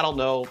group. I don't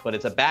know, but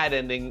it's a bad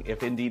ending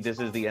if indeed this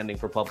is the ending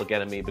for Public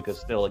Enemy, because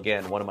still,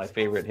 again, one of my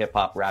favorite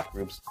hip-hop rap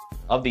groups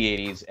of the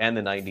 80s and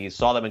the 90s.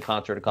 Saw them in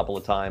concert a couple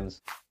of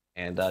times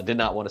and did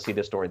not want to see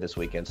this story this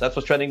weekend. So that's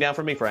what's trending down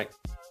for me, Frank.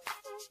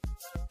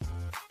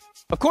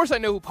 Of course I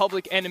know who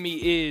Public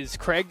Enemy is,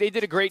 Craig. They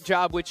did a great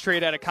job with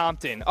Straight Outta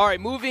Compton. All right,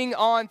 moving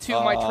on to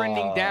my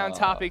trending down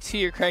topics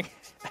here, Craig.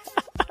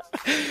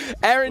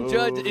 Aaron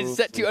Judge is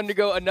set to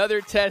undergo another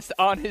test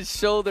on his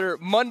shoulder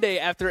Monday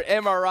after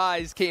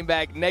MRIs came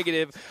back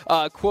negative.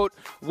 Quote,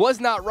 was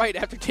not right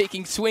after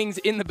taking swings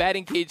in the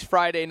batting cage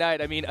Friday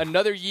night. I mean,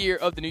 another year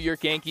of the New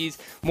York Yankees.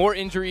 More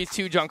injuries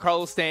to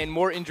Giancarlo Stanton,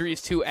 more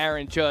injuries to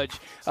Aaron Judge.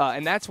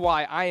 And that's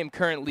why I am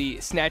currently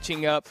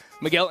snatching up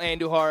Miguel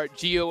Andujar,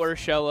 Gio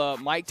Urshela,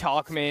 Mike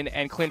Tauchman,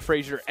 and Clint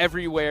Frazier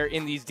everywhere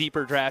in these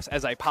deeper drafts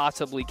as I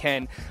possibly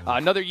can.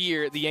 Another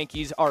year, the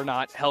Yankees are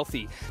not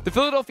healthy. The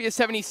Philadelphia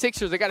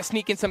 76ers, they got to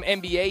sneak in some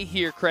NBA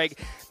here, Craig.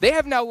 They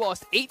have now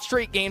lost 8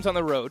 straight games on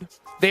the road.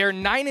 They are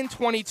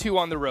 9-22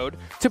 on the road.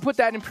 To put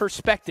that in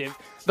perspective,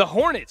 the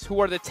Hornets,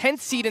 who are the 10th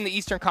seed in the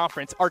Eastern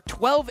Conference, are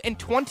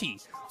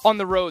 12-20 on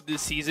the road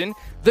this season.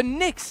 The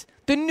Knicks,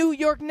 the New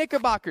York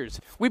Knickerbockers,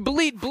 we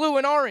bleed blue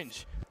and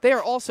orange. They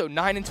are also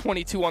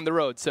 9-22 on the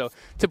road. So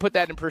to put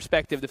that in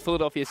perspective, the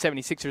Philadelphia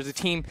 76ers, a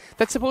team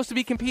that's supposed to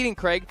be competing,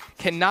 Craig,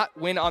 cannot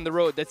win on the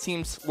road. That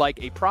seems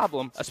like a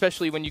problem,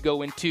 especially when you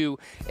go into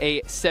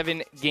a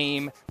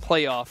 7-game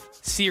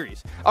playoff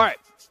series. All right.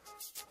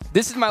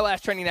 This is my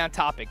last trending down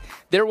topic.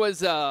 There was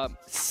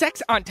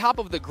sex on top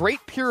of the Great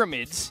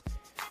Pyramids.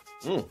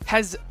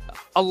 Has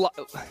a lot.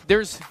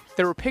 There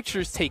were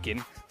pictures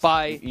taken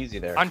by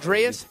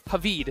Andreas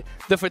Havid,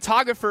 the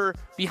photographer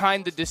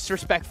behind the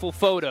disrespectful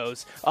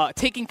photos,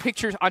 taking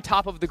pictures on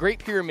top of the Great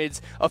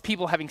Pyramids of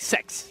people having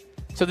sex.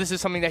 So this is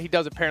something that he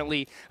does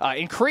apparently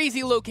in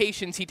crazy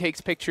locations. He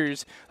takes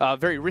pictures,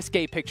 very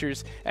risque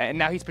pictures, and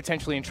now he's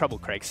potentially in trouble,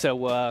 Craig.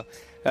 So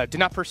do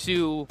not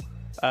pursue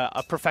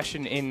a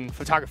profession in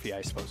photography,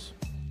 I suppose.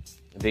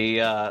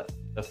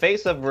 The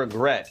face of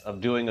regret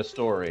of doing a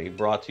story,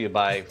 brought to you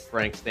by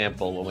Frank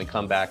Stampfl when we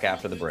come back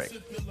after the break.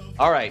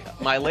 All right,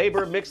 my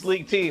Labor Mixed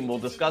League team. We'll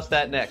discuss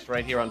that next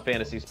right here on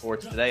Fantasy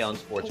Sports Today on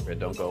Sports Grid.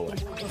 Don't go away.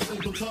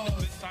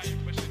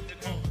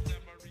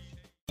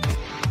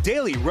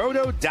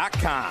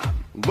 DailyRoto.com.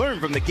 Learn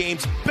from the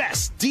game's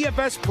best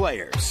DFS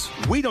players.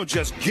 We don't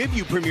just give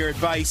you premier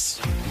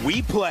advice,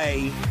 we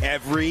play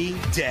every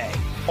day.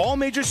 All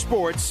major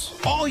sports,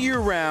 all year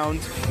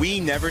round, we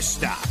never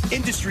stop.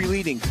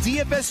 Industry-leading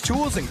DFS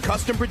tools and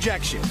custom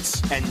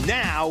projections. And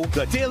now,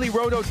 the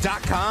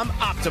DailyRoto.com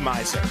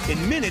Optimizer.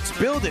 In minutes,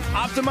 build and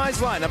optimize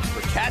lineups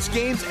for cash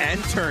games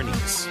and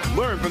tourneys.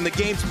 Learn from the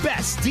game's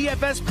best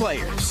DFS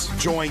players.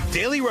 Join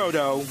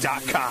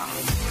DailyRoto.com.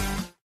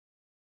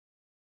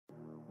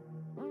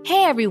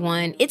 Hey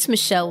everyone, it's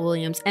Michelle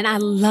Williams, and I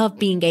love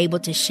being able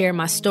to share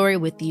my story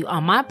with you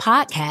on my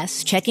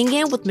podcast, Checking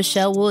In with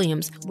Michelle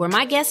Williams, where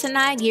my guests and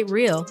I get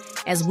real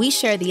as we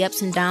share the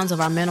ups and downs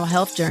of our mental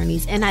health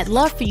journeys, and I'd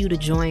love for you to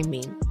join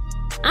me.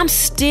 I'm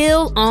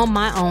still on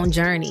my own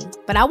journey,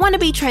 but I want to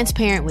be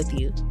transparent with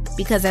you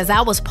because as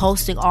I was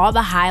posting all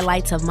the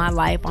highlights of my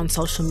life on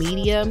social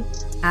media,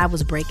 I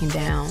was breaking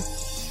down.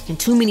 And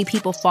too many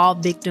people fall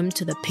victim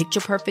to the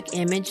picture-perfect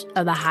image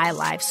of the high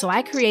life, so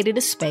I created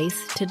a space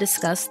to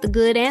discuss the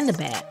good and the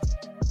bad.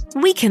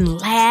 We can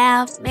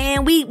laugh,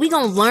 man, we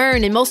gonna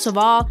learn, and most of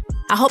all,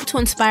 I hope to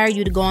inspire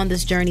you to go on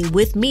this journey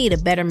with me to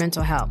better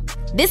mental health.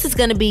 This is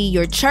gonna be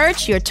your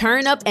church, your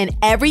turn-up, and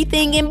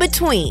everything in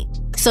between.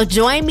 So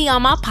join me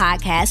on my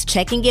podcast,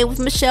 Checking In with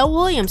Michelle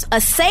Williams, a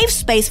safe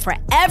space for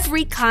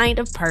every kind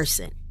of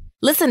person.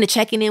 Listen to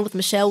Checking In with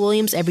Michelle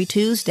Williams every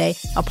Tuesday,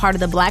 a part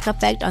of the Black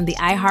Effect on the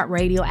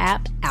iHeartRadio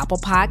app, Apple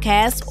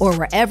Podcasts, or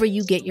wherever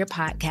you get your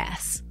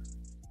podcasts.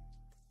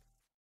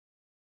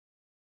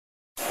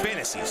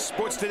 Fantasy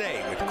Sports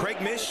Today with Craig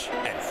Mish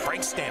and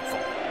Frank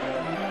Stampfl.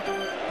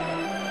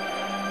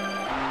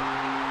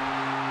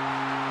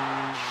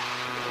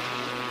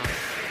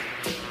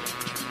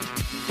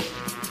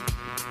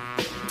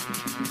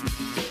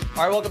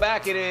 All right, welcome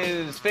back. It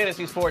is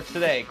Fantasy Sports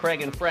Today.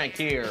 Craig and Frank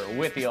here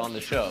with you on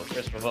the show.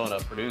 Chris Pavona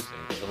producing.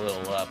 There's a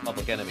little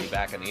Public Enemy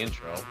back in the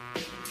intro.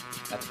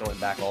 That's going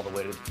back all the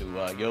way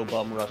to Yo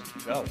Bum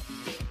Rusty Joe,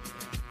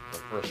 the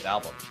first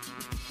album.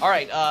 All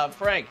right,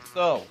 Frank,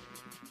 so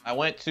I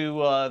went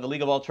to the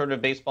League of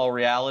Alternative Baseball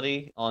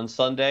Reality on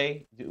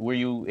Sunday. Were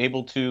you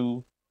able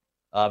to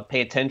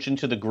pay attention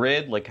to the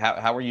grid? Like,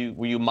 how were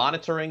you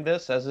monitoring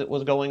this as it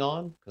was going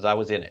on? Because I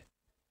was in it.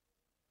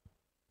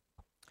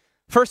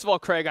 First of all,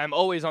 Craig, I'm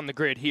always on the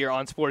grid here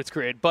on Sports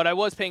Grid, but I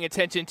was paying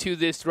attention to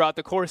this throughout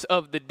the course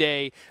of the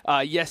day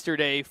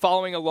yesterday,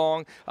 following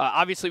along.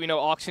 Obviously, we know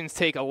auctions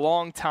take a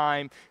long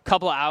time,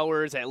 couple of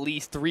hours, at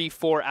least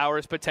 3-4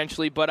 hours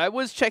potentially, but I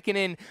was checking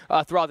in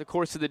throughout the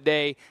course of the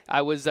day.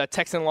 I was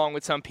texting along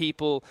with some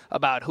people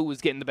about who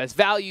was getting the best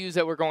values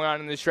that were going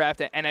on in this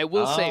draft, and I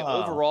will say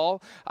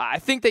overall, I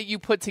think that you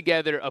put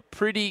together a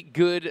pretty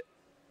good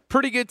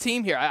pretty good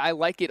team here. I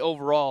like it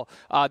overall.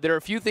 There are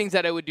a few things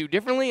that I would do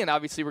differently, and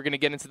obviously we're going to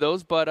get into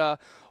those. But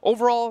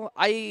overall,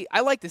 I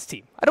like this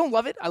team. I don't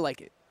love it. I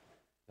like it.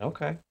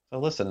 Okay. So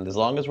listen, as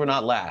long as we're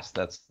not last,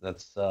 that's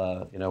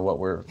what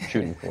we're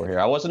shooting for here.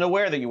 I wasn't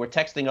aware that you were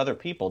texting other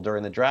people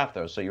during the draft,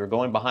 though. So you were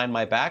going behind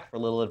my back for a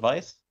little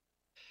advice?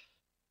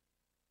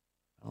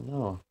 I don't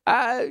know.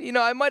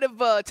 I might have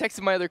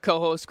texted my other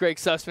co-host, Greg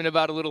Sussman,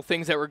 about a little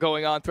things that were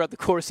going on throughout the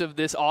course of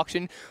this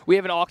auction. We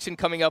have an auction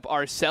coming up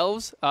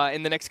ourselves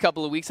in the next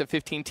couple of weeks, a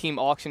 15-team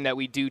auction that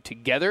we do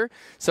together.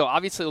 So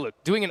obviously,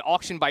 look, doing an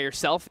auction by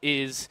yourself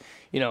is,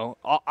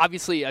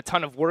 obviously a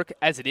ton of work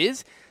as it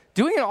is.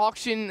 Doing an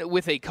auction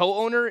with a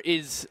co-owner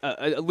is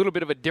a little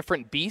bit of a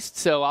different beast.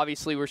 So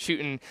obviously we're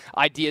shooting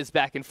ideas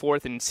back and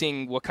forth and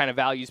seeing what kind of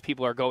values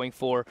people are going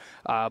for.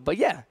 But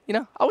yeah,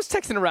 I was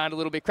texting around a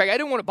little bit, Craig. I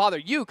didn't want to bother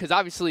you because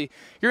obviously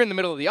you're in the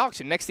middle of the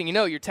auction. Next thing you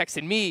know, you're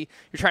texting me.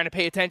 You're trying to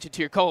pay attention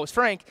to your co-host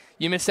Frank.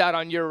 You miss out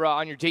on your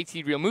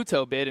JT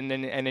Realmuto bid, and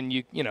then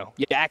you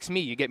ask me,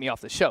 you get me off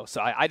the show. So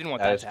I didn't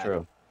want that to happen.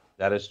 True.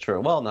 That is true.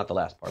 Well, not the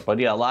last part, but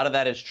yeah, a lot of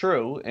that is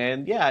true.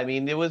 And yeah,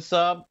 it was,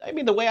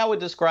 the way I would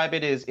describe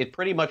it is it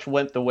pretty much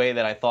went the way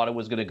that I thought it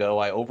was going to go.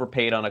 I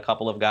overpaid on a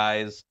couple of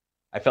guys.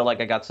 I felt like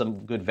I got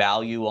some good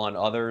value on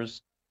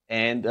others.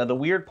 And the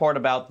weird part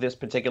about this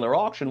particular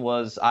auction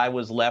was I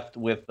was left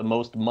with the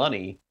most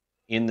money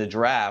in the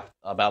draft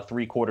about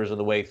 3/4 of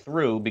the way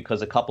through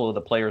because a couple of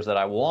the players that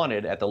I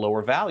wanted at the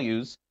lower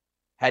values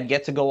had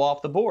yet to go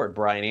off the board.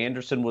 Brian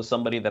Anderson was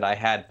somebody that I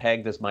had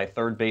pegged as my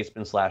third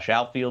baseman /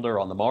 outfielder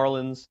on the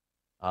Marlins.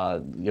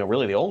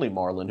 Really the only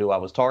Marlin who I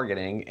was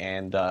targeting,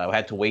 and I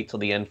had to wait till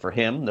the end for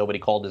him. Nobody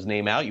called his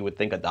name out. You would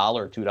think $1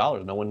 or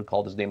 $2. No one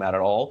called his name out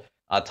at all.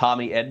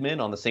 Tommy Edman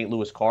on the St.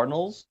 Louis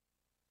Cardinals.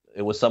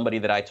 It was somebody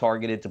that I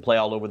targeted to play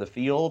all over the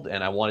field,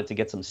 and I wanted to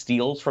get some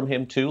steals from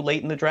him too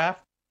late in the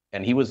draft.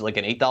 And he was like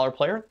an $8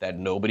 player that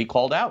nobody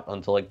called out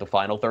until like the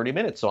final 30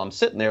 minutes. So I'm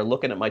sitting there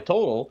looking at my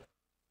total,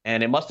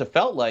 and it must have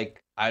felt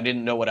like I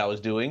didn't know what I was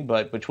doing.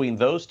 But between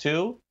those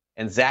two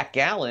and Zach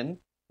Gallen,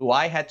 who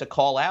I had to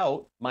call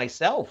out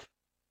myself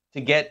to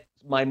get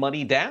my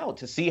money down,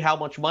 to see how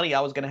much money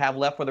I was going to have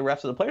left for the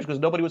rest of the players, because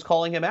nobody was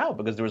calling him out,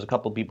 because there was a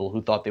couple of people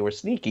who thought they were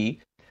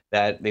sneaky,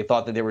 that they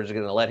thought that they were just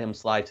going to let him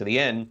slide to the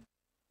end.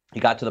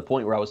 He got to the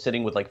point where I was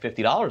sitting with like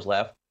 $50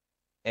 left.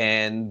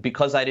 And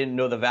because I didn't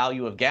know the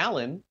value of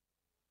Gallen,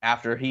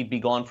 after he'd be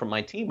gone from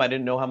my team, I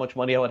didn't know how much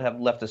money I would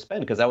have left to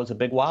spend, because that was a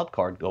big wild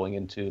card going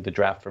into the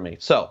draft for me.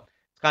 So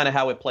it's kind of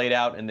how it played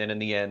out. And then in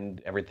the end,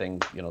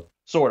 everything,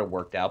 sort of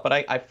worked out. But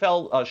I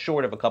fell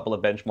short of a couple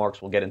of benchmarks.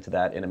 We'll get into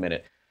that in a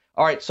minute.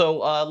 All right, so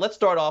let's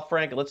start off,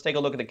 Frank, and let's take a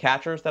look at the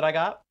catchers that I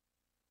got.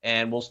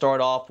 And we'll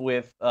start off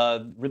with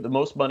the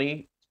most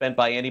money spent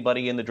by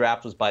anybody in the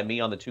draft was by me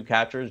on the two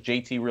catchers,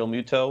 JT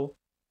Realmuto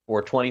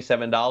for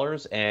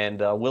 $27, and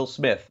Will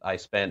Smith I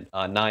spent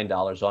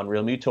 $9 on.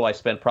 Realmuto I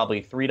spent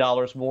probably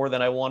 $3 more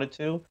than I wanted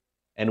to,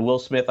 and Will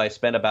Smith I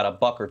spent about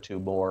 $1 or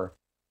 $2 more.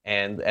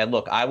 And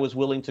look, I was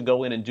willing to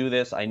go in and do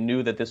this. I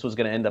knew that this was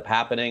going to end up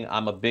happening.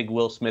 I'm a big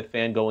Will Smith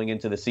fan going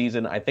into the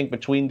season. I think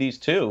between these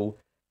two,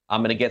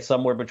 I'm going to get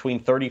somewhere between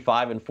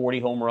 35 and 40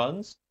 home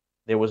runs.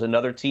 There was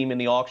another team in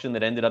the auction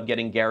that ended up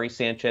getting Gary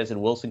Sanchez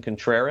and Wilson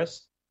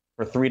Contreras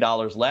for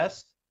 $3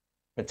 less.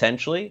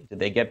 Potentially. Did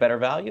they get better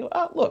value?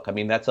 Look,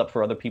 that's up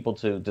for other people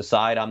to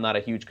decide. I'm not a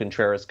huge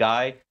Contreras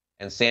guy,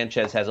 and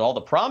Sanchez has all the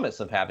promise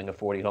of having a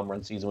 40 home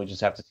run season. We just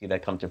have to see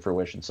that come to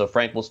fruition. So,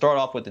 Frank, we'll start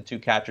off with the two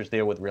catchers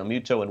there with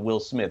Realmuto and Will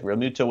Smith.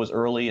 Realmuto was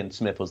early and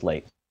Smith was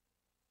late.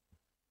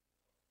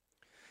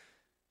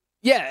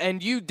 Yeah,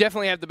 and you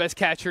definitely have the best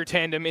catcher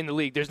tandem in the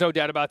league. There's no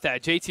doubt about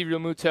that. JT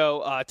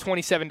Realmuto,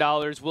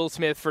 $27, Will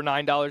Smith for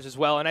 $9 as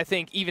well. And I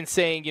think even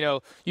saying,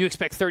 you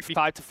expect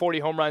 35 to 40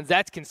 home runs,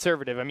 that's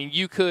conservative.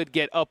 You could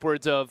get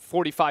upwards of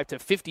 45 to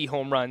 50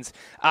 home runs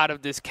out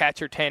of this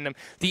catcher tandem.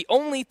 The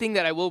only thing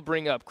that I will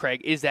bring up,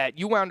 Craig, is that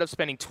you wound up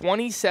spending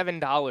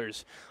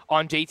 $27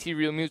 on JT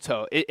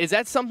Realmuto. Is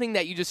that something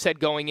that you just said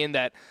going in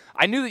that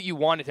I knew that you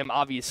wanted him,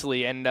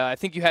 obviously, and I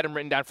think you had him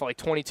written down for like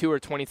 $22 or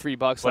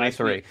 $23 last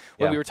week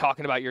when we were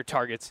talking about your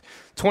targets.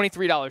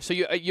 $23. So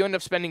you end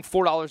up spending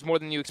 $4 more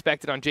than you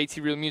expected on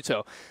JT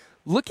Realmuto.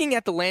 Looking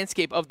at the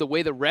landscape of the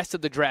way the rest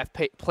of the draft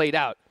played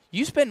out,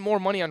 you spent more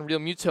money on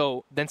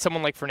Realmuto than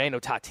someone like Fernando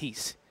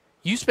Tatis.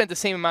 You spent the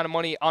same amount of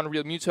money on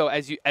Realmuto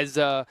as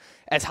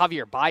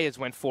Javier Baez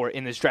went for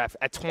in this draft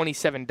at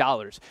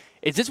 $27.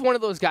 Is this one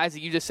of those guys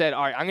that you just said,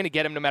 all right, I'm going to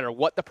get him no matter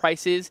what the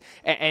price is?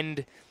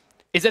 And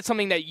is that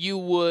something that you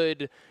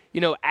would,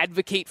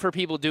 advocate for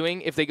people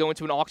doing if they go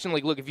into an auction?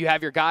 Like, look, if you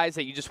have your guys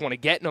that you just want to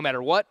get no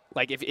matter what,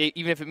 like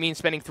even if it means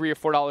spending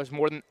 $3 or $4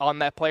 more on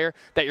that player,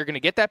 that you're going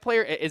to get that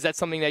player, is that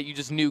something that you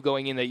just knew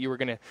going in that you were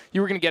going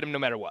to get him no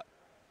matter what?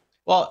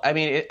 Well,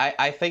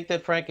 I think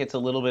that, Frank, it's a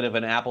little bit of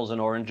an apples and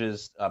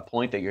oranges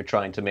point that you're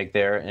trying to make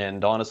there.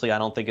 And honestly, I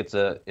don't think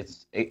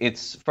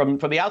it's from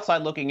the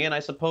outside looking in, I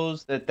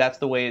suppose that's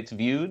the way it's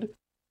viewed.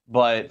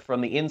 But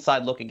from the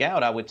inside looking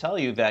out, I would tell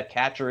you that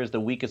catcher is the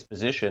weakest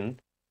position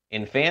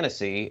in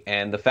fantasy.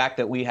 And the fact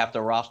that we have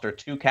to roster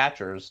two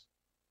catchers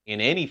in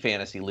any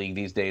fantasy league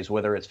these days,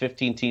 whether it's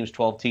 15 teams,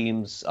 12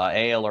 teams,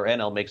 AL or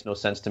NL, makes no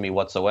sense to me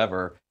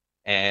whatsoever.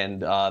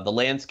 And the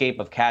landscape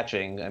of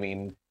catching, I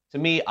mean, to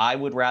me, I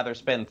would rather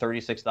spend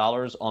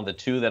 $36 on the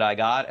two that I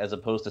got as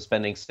opposed to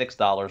spending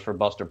 $6 for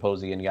Buster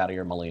Posey and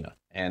Yadier Molina.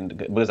 And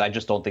because I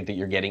just don't think that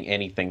you're getting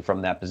anything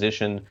from that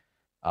position.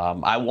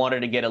 I wanted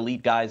to get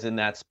elite guys in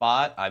that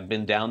spot. I've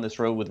been down this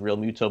road with Real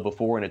Muto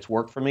before, and it's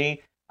worked for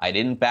me. I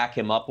didn't back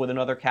him up with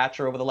another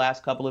catcher over the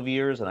last couple of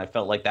years, and I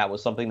felt like that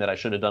was something that I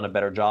should have done a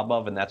better job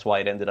of, and that's why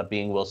it ended up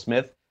being Will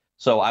Smith.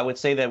 So I would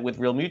say that with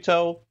Real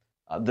Muto,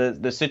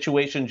 the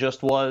situation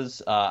just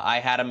was I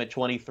had him at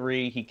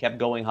 23. He kept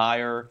going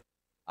higher.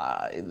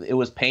 It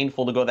was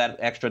painful to go that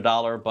extra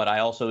dollar, but I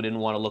also didn't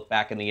want to look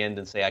back in the end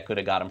and say I could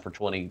have got him for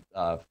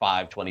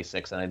 25,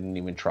 26, and I didn't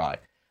even try.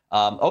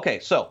 Okay,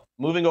 so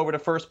moving over to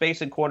first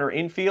base and corner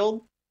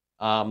infield.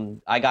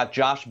 I got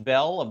Josh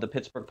Bell of the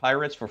Pittsburgh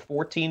Pirates for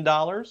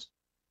 $14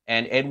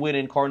 and Edwin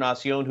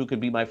Encarnacion, who could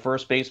be my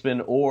first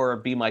baseman or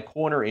be my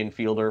corner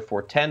infielder,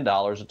 for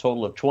 $10, a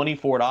total of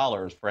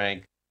 $24,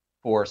 Frank,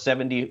 for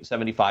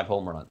 75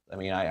 home runs. I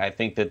mean, I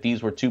think that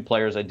these were two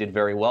players I did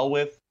very well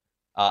with.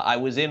 I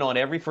was in on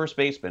every first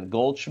baseman,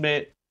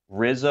 Goldschmidt,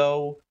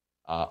 Rizzo,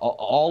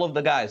 all of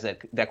the guys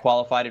that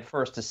qualified at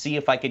first to see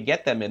if I could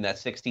get them in that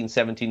 $16,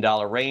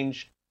 $17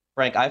 range.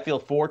 Frank, I feel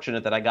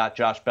fortunate that I got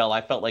Josh Bell. I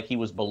felt like he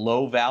was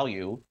below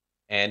value,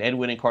 and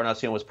Edwin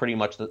Encarnacion was pretty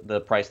much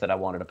the price that I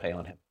wanted to pay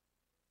on him.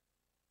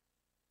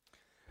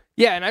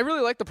 Yeah, and I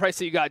really like the price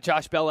that you got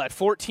Josh Bell at,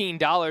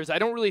 $14. I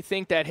don't really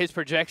think that his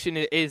projection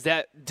is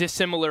that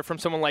dissimilar from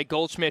someone like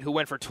Goldschmidt, who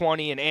went for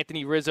 $20, and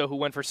Anthony Rizzo, who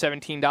went for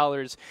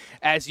 $17,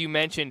 as you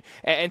mentioned.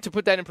 And to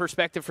put that in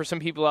perspective for some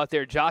people out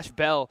there, Josh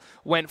Bell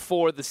went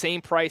for the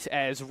same price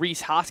as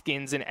Rhys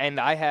Hoskins, and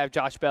I have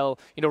Josh Bell,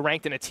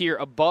 ranked in a tier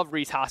above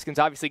Rhys Hoskins.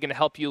 Obviously going to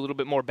help you a little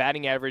bit more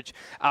batting average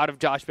out of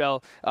Josh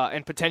Bell,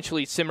 and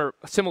potentially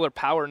similar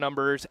power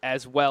numbers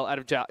as well out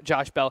of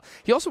Josh Bell.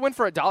 He also went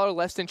for $1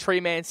 less than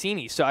Trey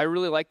Mancini, so I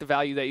really like the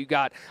value that you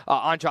got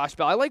on Josh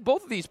Bell. I like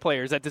both of these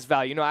players at this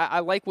value. I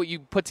like what you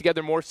put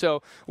together more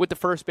so with the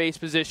first base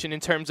position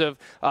in terms of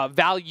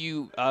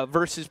value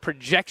versus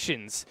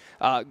projections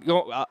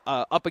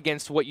up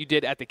against what you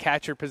did at the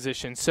catcher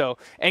position. So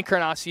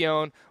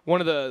Encarnacion,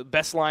 one of the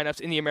best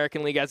lineups in the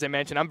American League, as I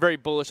mentioned. I'm very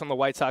bullish on the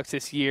White Sox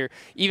this year.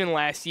 Even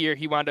last year,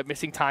 he wound up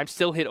missing time,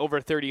 still hit over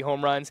 30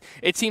 home runs.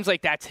 It seems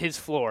like that's his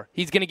floor.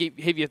 He's going to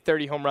give you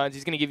 30 home runs.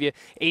 He's going to give you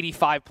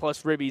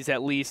 85-plus ribbies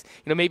at least.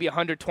 Maybe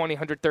 120,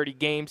 130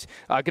 games.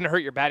 Going to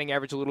hurt your batting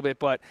average a little bit,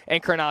 but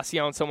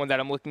Encarnacion, someone that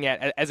I'm looking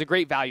at as a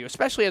great value,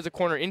 especially as a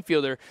corner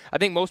infielder. I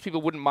think most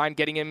people wouldn't mind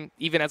getting him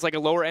even as like a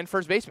lower-end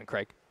first baseman,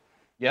 Craig.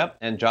 Yep,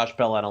 and Josh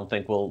Bell I don't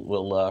think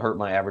will hurt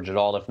my average at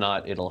all. If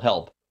not, it'll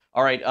help.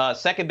 All right,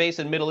 second base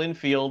and middle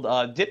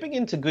infield. Dipping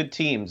into good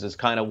teams is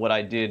kind of what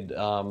I did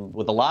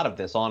with a lot of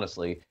this,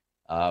 honestly.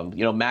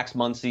 Max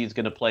Muncy is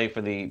going to play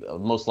for the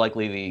most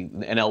likely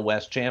the NL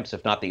West champs,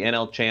 if not the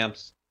NL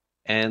champs.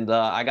 And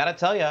I got to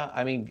tell you,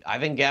 I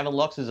think Gavin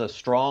Lux is a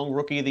strong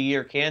Rookie of the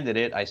Year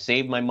candidate. I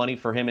saved my money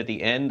for him at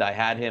the end. I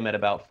had him at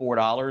about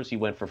 $4. He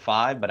went for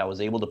 $5, but I was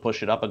able to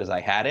push it up because I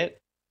had it.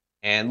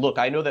 And look,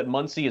 I know that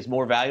Muncy is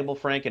more valuable,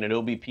 Frank, in an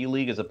OBP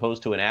league as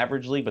opposed to an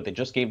average league, but they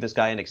just gave this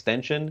guy an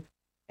extension.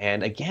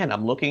 And again,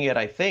 I'm looking at,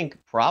 I think,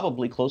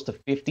 probably close to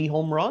 50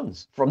 home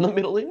runs from the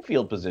middle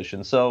infield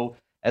position. So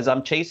as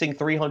I'm chasing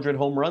 300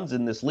 home runs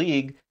in this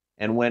league,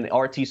 and when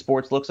RT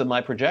Sports looks at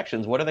my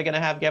projections, what are they going to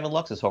have Gavin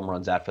Lux's home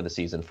runs at for the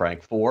season,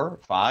 Frank? 4,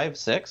 5,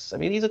 6?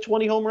 He's a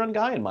 20 home run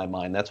guy in my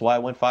mind. That's why I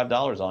went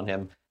 $5 on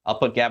him. I'll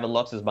put Gavin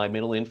Lux as my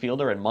middle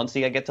infielder, and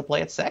Muncy I get to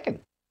play at second.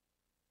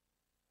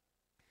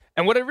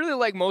 And what I really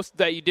like most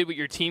that you did with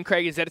your team,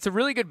 Craig, is that it's a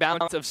really good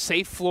balance of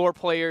safe floor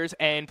players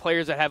and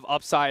players that have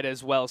upside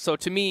as well. So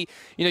to me,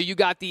 you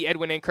got the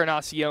Edwin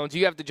Encarnacions,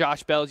 you have the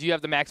Josh Bells, you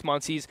have the Max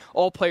Muncies,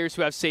 all players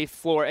who have safe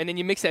floor. And then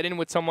you mix that in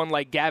with someone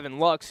like Gavin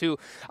Lux, who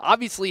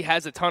obviously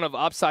has a ton of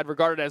upside,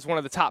 regarded as one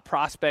of the top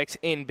prospects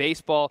in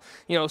baseball.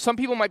 Some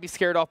people might be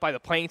scared off by the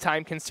playing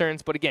time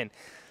concerns, but again,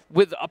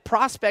 with a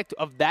prospect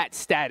of that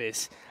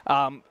status,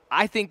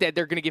 I think that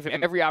they're going to give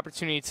him every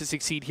opportunity to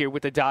succeed here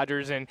with the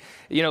Dodgers. And,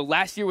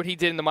 last year what he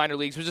did in the minor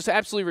leagues was just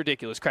absolutely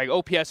ridiculous, Craig.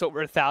 OPS over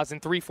 1,000,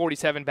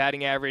 347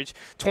 batting average,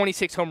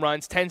 26 home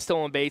runs, 10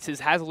 stolen bases,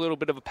 has a little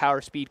bit of a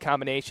power-speed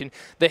combination.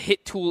 The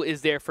hit tool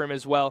is there for him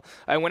as well.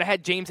 When I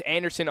had James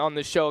Anderson on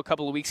the show a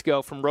couple of weeks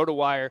ago from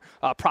RotoWire,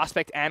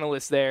 prospect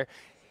analyst there,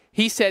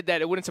 he said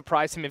that it wouldn't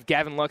surprise him if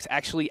Gavin Lux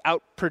actually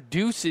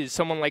outproduces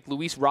someone like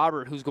Luis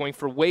Robert, who's going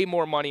for way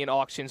more money in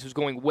auctions, who's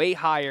going way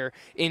higher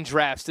in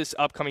drafts this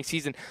upcoming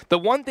season. The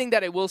one thing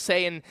that I will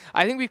say, and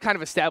I think we've kind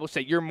of established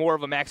that you're more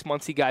of a Max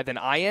Muncy guy than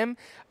I am,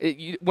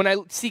 when I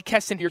see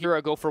Keston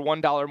Hiura go for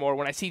 $1 more,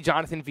 when I see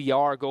Jonathan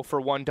Villar go for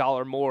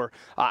 $1 more,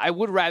 I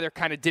would rather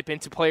kind of dip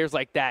into players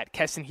like that,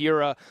 Keston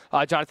Hiura,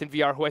 Jonathan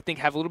Villar, who I think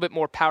have a little bit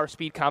more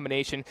power-speed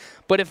combination.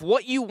 But if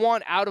what you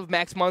want out of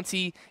Max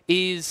Muncy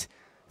is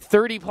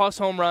 30-plus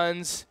home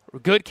runs,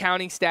 good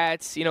counting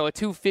stats, a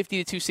 250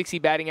 to 260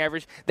 batting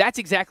average. That's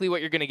exactly what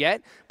you're going to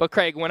get. But,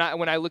 Craig, when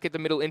I look at the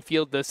middle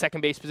infield, the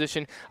second base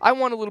position, I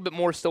want a little bit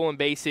more stolen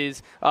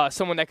bases,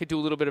 someone that could do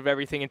a little bit of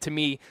everything. And to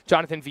me,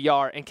 Jonathan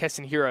Villar and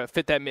Keston Hiura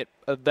fit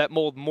that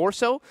mold more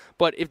so.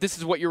 But if this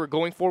is what you were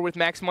going for with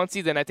Max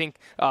Muncy, then I think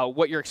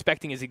what you're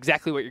expecting is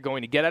exactly what you're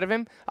going to get out of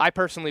him. I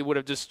personally would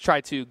have just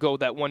tried to go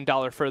that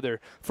 $1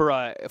 further for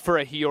a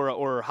Hiura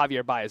or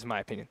Javier Baez, in my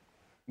opinion.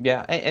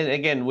 Yeah, and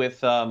again with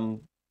Hiura,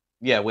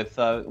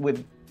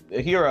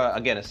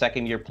 again, a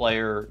second-year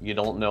player, you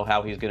don't know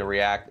how he's going to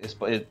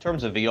react. In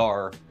terms of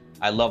VR,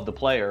 I love the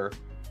player.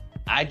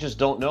 I just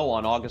don't know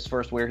on August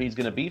 1st where he's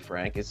going to be,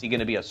 Frank. Is he going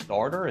to be a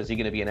starter? Is he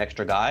going to be an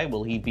extra guy?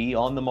 Will he be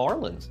on the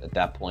Marlins at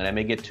that point? I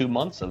may get 2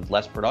 months of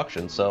less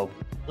production, so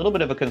a little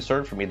bit of a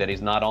concern for me that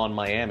he's not on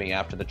Miami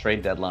after the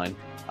trade deadline.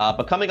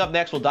 But coming up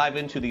next, we'll dive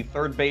into the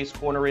third base,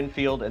 corner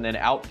infield, and then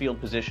outfield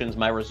positions,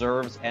 my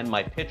reserves, and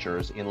my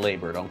pitchers in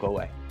labor. Don't go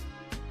away.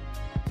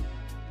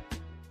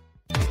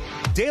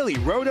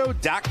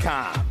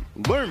 DailyRoto.com.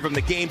 Learn from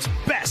the game's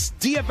best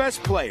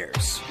DFS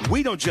players.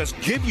 We don't just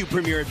give you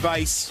premier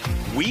advice,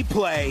 we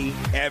play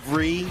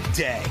every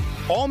day.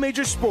 All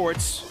major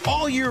sports,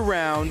 all year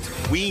round,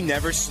 we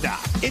never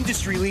stop.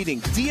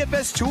 Industry-leading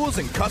DFS tools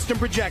and custom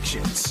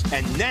projections.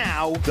 And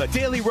now, the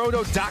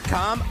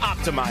DailyRoto.com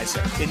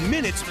Optimizer. In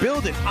minutes,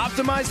 build and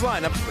optimize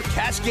lineups for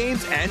cash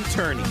games and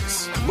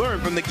tourneys. Learn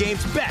from the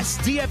game's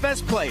best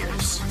DFS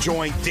players.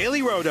 Join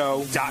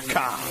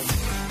DailyRoto.com.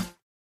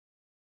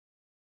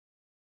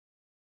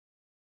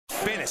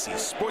 Fantasy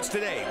Sports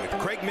Today with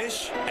Craig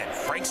Mish and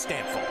Frank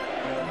Stanfield.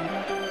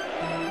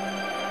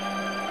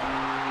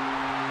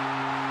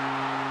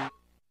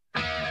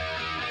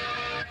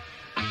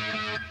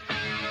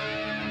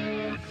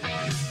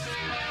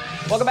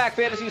 Welcome back,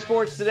 Fantasy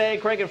Sports Today.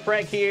 Craig and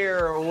Frank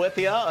here with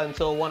you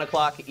until 1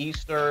 o'clock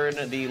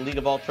Eastern. The League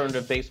of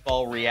Alternative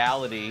Baseball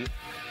Reality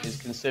is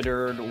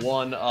considered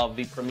one of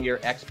the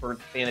premier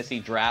expert fantasy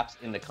drafts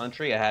in the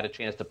country. I had a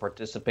chance to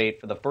participate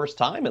for the first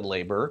time in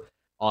labor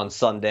on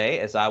Sunday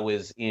as I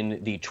was in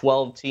the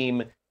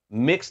 12-team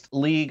mixed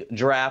league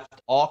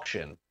draft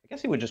auction. I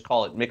guess you would just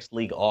call it mixed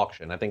league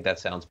auction. I think that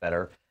sounds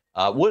better.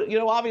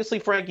 Obviously,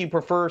 Frank, you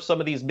prefer some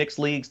of these mixed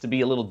leagues to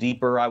be a little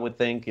deeper, I would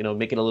think,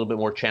 make it a little bit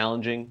more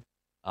challenging.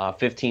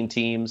 15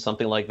 teams,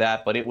 something like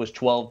that, but it was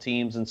 12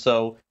 teams. And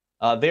so,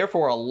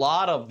 therefore, a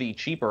lot of the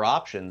cheaper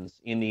options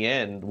in the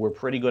end were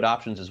pretty good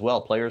options as well.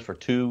 Players for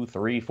 $2,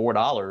 $3,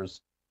 $4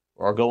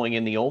 are going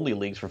in the only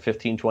leagues for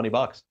 $15,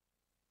 $20.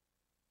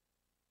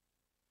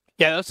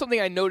 Yeah, that's something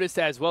I noticed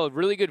as well.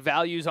 Really good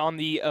values on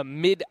the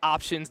mid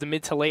options, the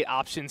mid to late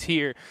options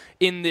here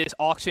in this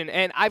auction.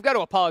 And I've got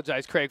to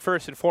apologize, Craig,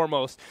 first and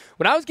foremost.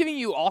 When I was giving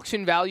you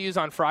auction values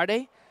on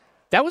Friday,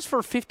 that was for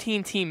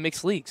 15-team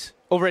mixed leagues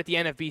over at the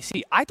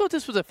NFBC. I thought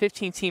this was a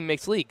 15-team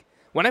mixed league.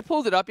 When I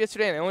pulled it up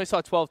yesterday and I only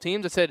saw 12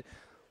 teams, I said,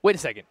 wait a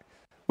second.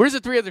 Where's the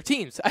 3 other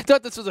teams? I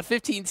thought this was a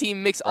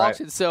 15-team mixed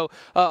auction. So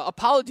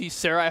apologies,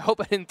 sir. I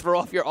hope I didn't throw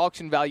off your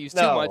auction values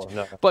too much.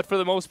 No. But for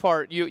the most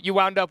part, you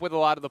wound up with a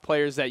lot of the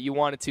players that you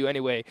wanted to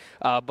anyway.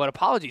 But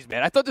apologies,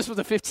 man. I thought this was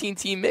a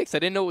 15-team mix. I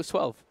didn't know it was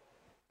 12.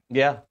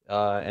 Yeah,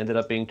 ended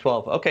up being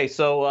 12. Okay,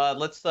 so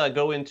let's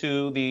go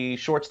into the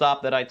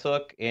shortstop that I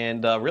took.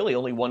 And really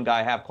only one guy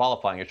I have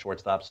qualifying at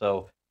shortstop.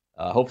 So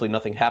hopefully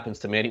nothing happens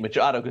to Manny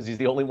Machado because he's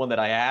the only one that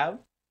I have.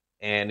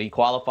 And he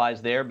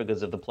qualifies there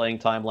because of the playing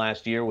time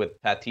last year with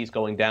Tatis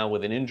going down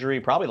with an injury.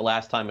 Probably the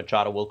last time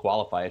Machado will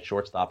qualify at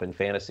shortstop in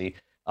fantasy.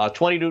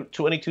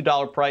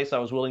 $22 price. I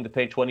was willing to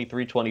pay $23,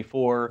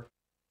 $24.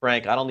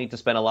 Frank, I don't need to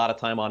spend a lot of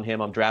time on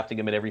him. I'm drafting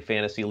him in every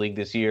fantasy league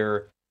this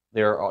year.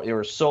 There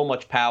is so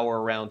much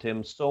power around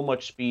him, so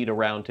much speed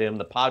around him.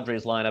 The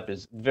Padres lineup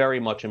is very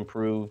much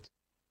improved.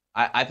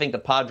 I think the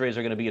Padres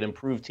are going to be an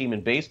improved team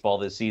in baseball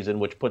this season,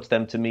 which puts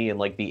them to me in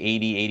like the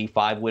 80,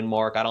 85 win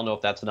mark. I don't know if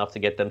that's enough to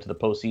get them to the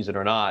postseason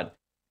or not,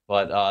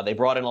 but they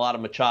brought in a lot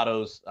of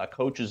Machado's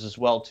coaches as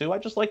well, too. I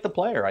just like the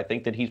player. I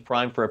think that he's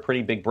primed for a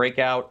pretty big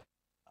breakout.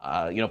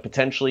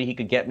 Potentially he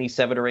could get me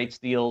 7 or 8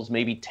 steals,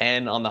 maybe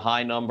 10 on the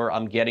high number.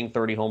 I'm getting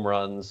 30 home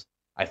runs.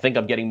 I think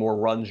I'm getting more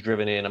runs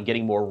driven in. I'm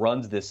getting more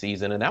runs this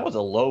season, and that was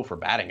a low for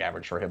batting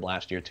average for him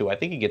last year, too. I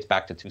think he gets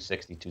back to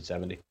 260,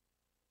 270.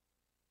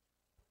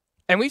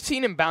 And we've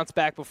seen him bounce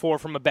back before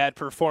from a bad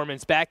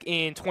performance. Back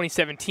in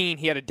 2017,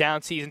 he had a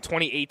down season.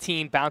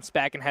 2018, bounced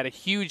back and had a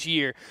huge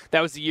year.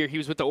 That was the year he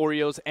was with the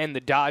Orioles and the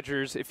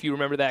Dodgers, if you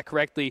remember that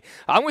correctly.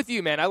 I'm with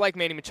you, man. I like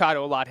Manny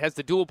Machado a lot. Has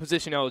the dual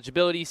position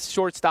eligibility,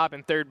 shortstop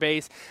and third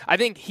base. I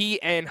think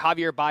he and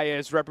Javier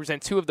Baez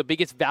represent 2 of the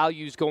biggest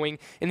values going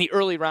in the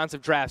early rounds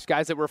of drafts.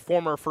 Guys that were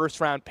former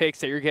first-round picks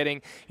that you're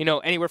getting,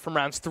 anywhere from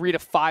rounds 3 to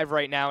 5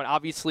 right now, and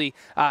obviously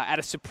at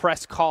a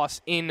suppressed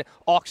cost in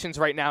auctions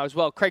right now as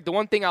well. Craig, the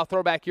one thing I'll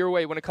throw back your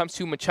way when it comes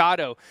to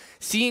Machado,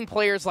 seeing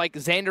players like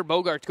Xander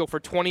Bogaerts go for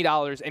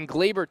 $20 and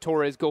Gleyber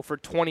Torres go for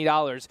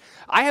 $20.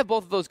 I have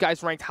both of those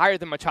guys ranked higher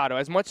than Machado.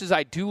 As much as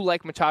I do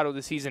like Machado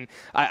this season,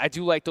 I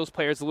do like those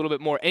players a little bit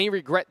more. Any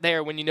regret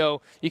there when you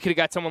could have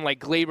got someone like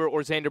Gleyber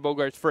or Xander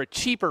Bogaerts for a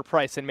cheaper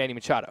price than Manny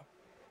Machado?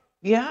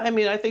 Yeah, I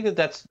mean, I think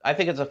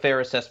it's a fair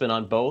assessment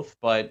on both,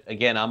 but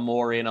again, I'm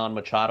more in on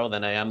Machado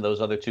than I am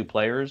those other two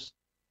players.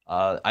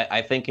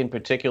 I think in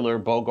particular,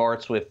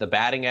 Bogaerts with the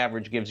batting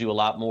average gives you a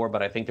lot more,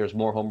 but I think there's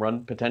more home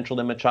run potential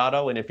than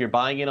Machado. And if you're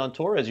buying in on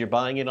Torres, you're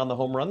buying in on the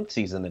home run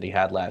season that he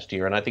had last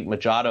year. And I think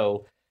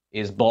Machado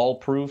is ball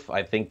proof.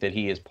 I think that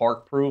he is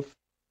park proof.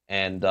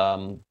 And,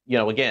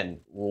 again,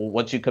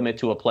 once you commit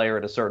to a player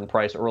at a certain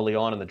price early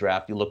on in the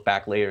draft, you look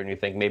back later and you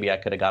think maybe I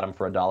could have got him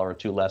for $1 or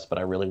 $2 less, but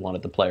I really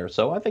wanted the player.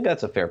 So I think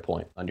that's a fair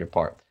point on your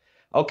part.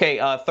 Okay,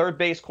 third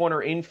base,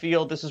 corner,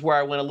 infield. This is where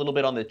I went a little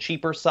bit on the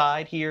cheaper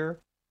side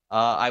here.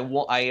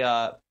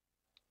 The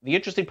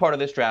interesting part of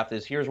this draft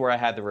is here's where I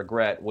had the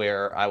regret,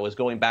 where I was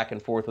going back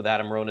and forth with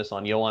Adam Ronis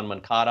on Yoan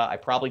Moncada. I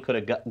probably could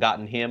have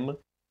gotten him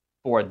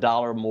for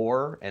 $1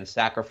 more and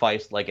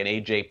sacrificed like an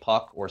AJ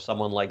Puck or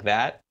someone like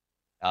that.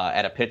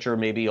 At a pitcher,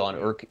 maybe on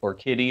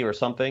Urquidy or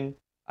something.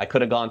 I could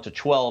have gone to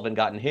 12 and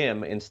gotten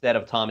him instead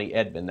of Tommy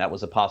Edman. That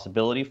was a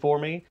possibility for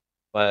me.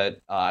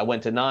 But I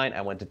went to 9, I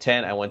went to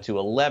 10, I went to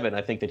 11.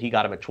 I think that he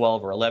got him at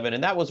 12 or 11,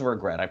 and that was a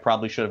regret. I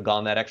probably should have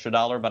gone that extra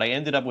 $1, but I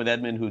ended up with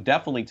Edman, who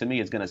definitely, to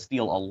me, is going to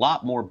steal a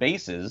lot more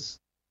bases.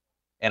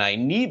 And I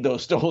need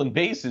those stolen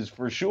bases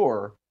for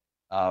sure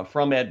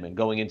from Edman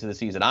going into the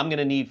season. I'm going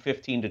to need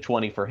 15 to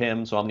 20 for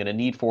him, so I'm going to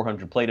need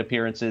 400 plate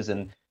appearances,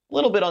 and a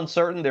little bit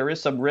uncertain. There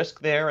is some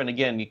risk there. And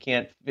again, you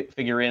can't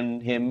figure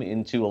him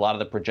into a lot of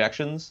the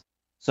projections.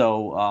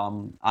 So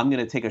I'm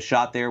going to take a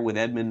shot there with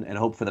Edman and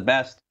hope for the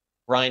best.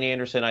 Brian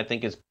Anderson, I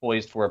think, is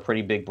poised for a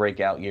pretty big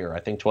breakout year. I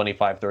think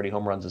 25, 30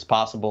 home runs is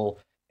possible.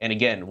 And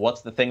again,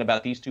 what's the thing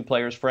about these two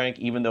players, Frank?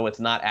 Even though it's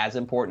not as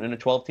important in a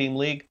 12-team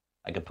league,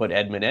 I could put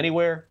Edman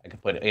anywhere. I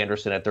could put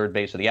Anderson at third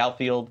base or the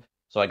outfield.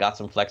 So I got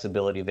some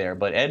flexibility there.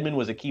 But Edman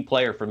was a key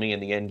player for me in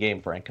the end game,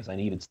 Frank, because I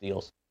needed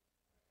steals.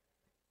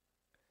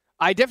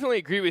 I definitely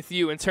agree with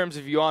you in terms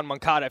of Yoan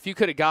Moncada. If you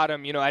could have got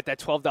him, at that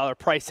 $12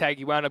 price tag,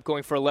 you wound up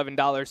going for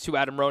 $11 to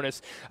Adam Ronis.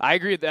 I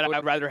agree that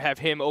I'd rather have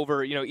him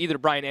over, either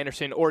Brian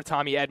Anderson or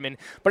Tommy Edman.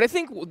 But I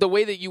think the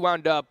way that you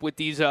wound up with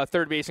these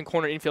third base and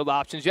corner infield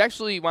options, you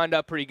actually wound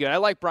up pretty good. I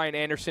like Brian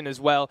Anderson as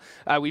well.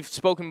 We've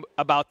spoken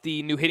about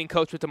the new hitting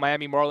coach with the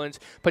Miami Marlins.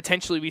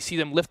 Potentially, we see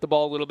them lift the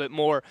ball a little bit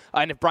more.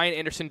 And if Brian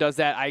Anderson does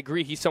that, I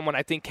agree. He's someone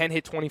I think can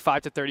hit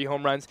 25 to 30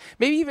 home runs,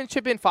 maybe even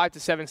chip in 5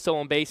 to 7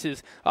 stolen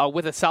bases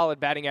with a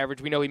solid batting average.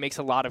 We know he makes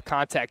a lot of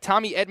contact.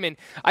 Tommy Edman,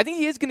 I think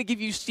he is going to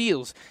give you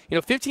steals.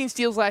 15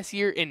 steals last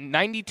year in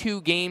 92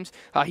 games.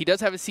 He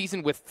does have a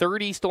season with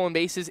 30 stolen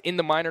bases in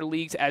the minor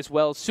leagues as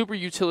well. Super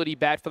utility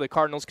bat for the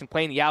Cardinals. Can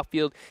play in the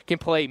outfield, can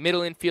play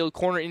middle infield,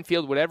 corner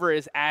infield, whatever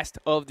is asked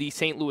of the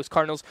St. Louis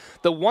Cardinals.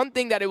 The one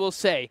thing that I will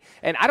say,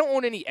 and I don't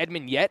own any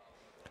Edman yet,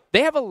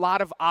 they have a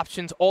lot of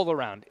options all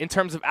around in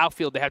terms of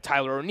outfield. They have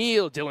Tyler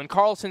O'Neill, Dylan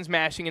Carlson's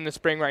mashing in the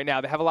spring right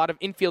now. They have a lot of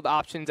infield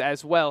options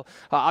as well.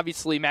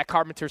 Obviously, Matt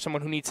Carpenter is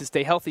someone who needs to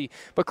stay healthy.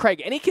 But, Craig,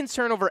 any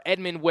concern over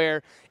Edman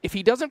where if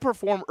he doesn't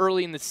perform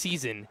early in the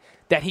season,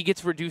 that he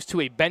gets reduced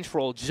to a bench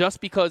role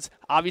just because,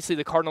 obviously,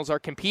 the Cardinals are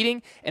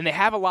competing and they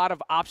have a lot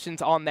of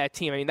options on that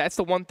team? I mean, that's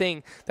the one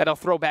thing that I'll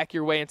throw back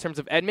your way in terms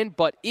of Edman.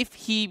 But if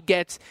he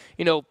gets,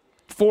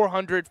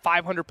 400,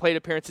 500 plate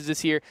appearances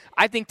this year,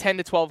 I think 10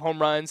 to 12 home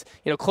runs,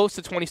 close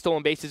to 20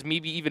 stolen bases,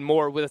 maybe even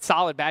more with a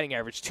solid batting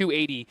average,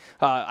 280,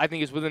 I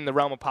think is within the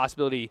realm of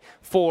possibility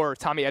for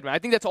Tommy Edman. I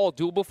think that's all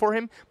doable for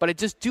him, but I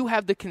just do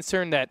have the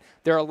concern that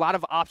there are a lot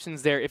of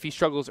options there if he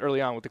struggles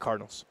early on with the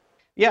Cardinals.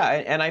 Yeah,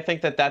 and I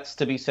think that that's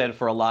to be said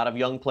for a lot of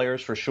young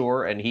players for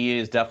sure, and he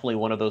is definitely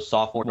one of those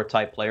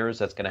sophomore-type players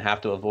that's going to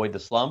have to avoid the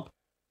slump.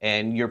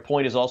 And your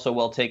point is also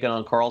well taken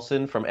on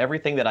Carlson. From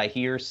everything that I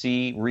hear,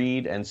 see,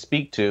 read, and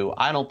speak to,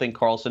 I don't think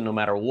Carlson, no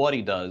matter what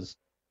he does,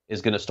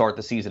 is going to start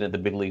the season in the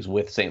big leagues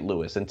with St.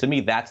 Louis. And to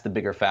me, that's the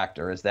bigger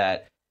factor, is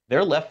that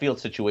their left field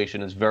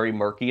situation is very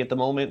murky at the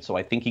moment. So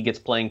I think he gets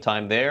playing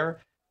time there.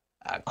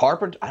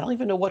 Carpenter, I don't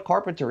even know what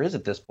Carpenter is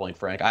at this point,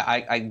 Frank.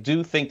 I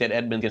do think that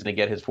Edman's going to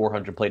get his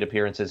 400 plate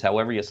appearances,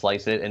 however you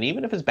slice it. And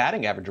even if his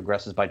batting average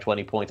regresses by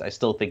 20 points, I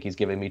still think he's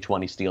giving me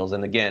 20 steals.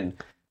 And again,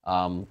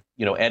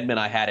 Edman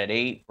I had at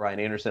 8, Brian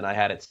Anderson I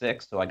had at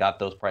 6, so I got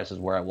those prices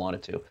where I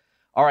wanted to.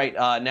 All right,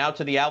 now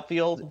to the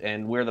outfield,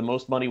 and where the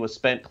most money was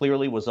spent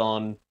clearly was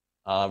on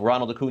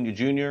Ronald Acuna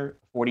Jr.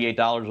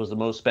 $48 was the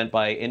most spent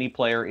by any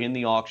player in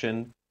the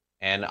auction,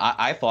 and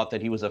I thought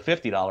that he was a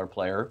 $50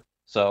 player,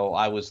 so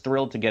I was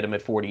thrilled to get him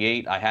at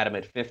 48. I had him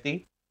at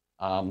 50.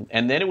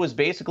 And then it was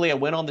basically I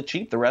went on the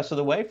cheap the rest of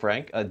the way,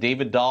 Frank.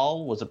 David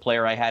Dahl was a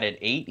player I had at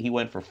 8. He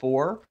went for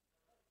 4.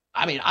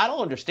 I mean, I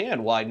don't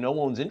understand why no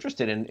one's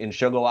interested in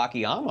Shogo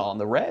Akiyama on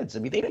the Reds. I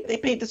mean, they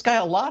paid this guy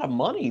a lot of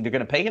money. They're going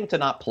to pay him to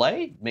not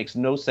play? Makes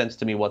no sense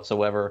to me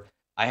whatsoever.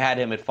 I had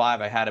him at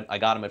 5. I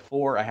got him at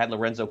 4. I had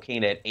Lorenzo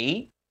Cain at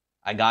 8.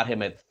 I got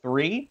him at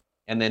 3.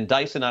 And then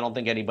Dyson, I don't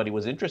think anybody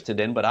was interested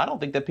in, but I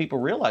don't think that people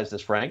realize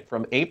this, Frank.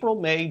 From April,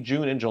 May,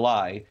 June, and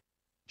July,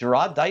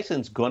 Jarrod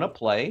Dyson's going to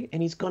play,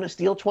 and he's going to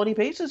steal 20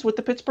 bases with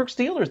the Pittsburgh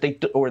Steelers.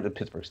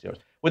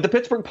 With the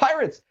Pittsburgh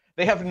Pirates.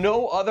 They have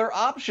no other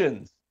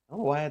options. I don't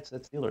know why it's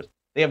Steelers.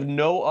 They have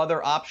no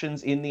other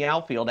options in the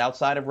outfield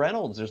outside of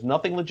Reynolds. There's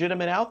nothing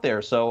legitimate out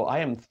there. So I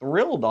am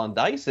thrilled on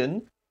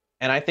Dyson,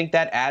 and I think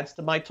that adds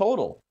to my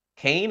total.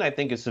 Kane, I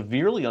think, is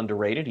severely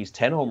underrated. He's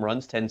 10 home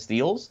runs, 10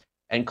 steals.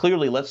 And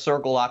clearly, let's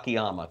circle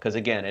Akiyama. Because,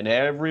 again, in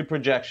every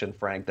projection,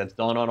 Frank, that's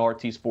done on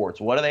RT Sports,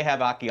 what do they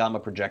have Akiyama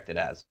projected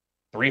as?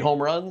 3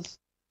 home runs,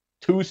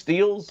 2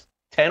 steals,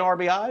 10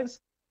 RBIs?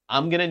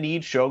 I'm going to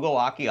need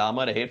Shogo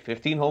Akiyama to hit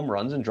 15 home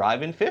runs and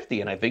drive in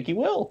 50, and I think he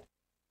will.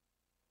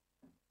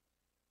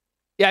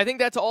 Yeah, I think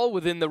that's all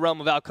within the realm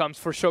of outcomes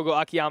for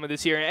Shogo Akiyama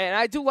this year. And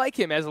I do like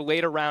him as a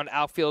later round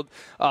outfield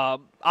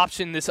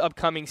option this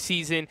upcoming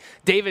season.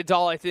 David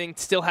Dahl, I think,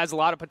 still has a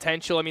lot of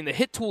potential. I mean, the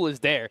hit tool is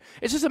there.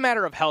 It's just a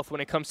matter of health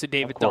when it comes to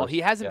David Dahl. He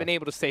hasn't been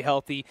able to stay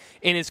healthy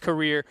in his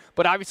career,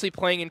 but obviously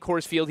playing in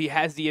Coors Field, he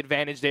has the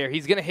advantage there.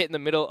 He's going to hit in the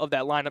middle of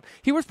that lineup.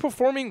 He was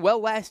performing well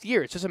last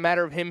year. It's just a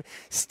matter of him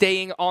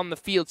staying on the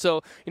field.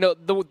 So,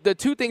 the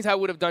two things I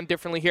would have done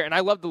differently here, and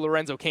I love the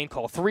Lorenzo Cain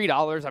call,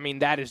 $3. I mean,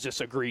 that is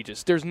just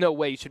egregious. There's no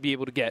way you should be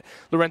able to get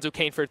Lorenzo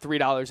Cain for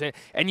 $3.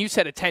 And you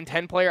said a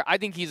 10-10 player. I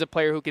think he's a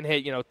player who can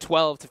hit,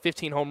 12 to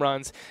 15 home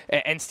runs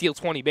and steal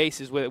 20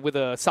 bases with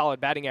a solid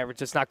batting average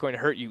that's not going to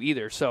hurt you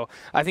either. So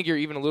I think you're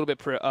even a little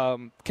bit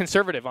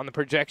conservative on the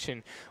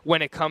projection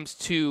when it comes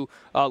to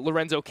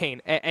Lorenzo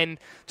Cain. And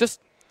just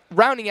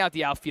rounding out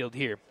the outfield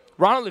here,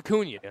 Ronald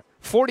Acuna,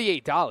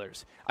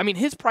 $48. I mean,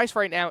 his price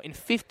right now in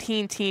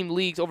 15-team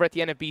leagues over at the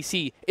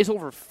NFBC is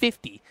over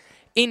 $50.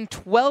 In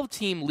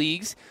 12-team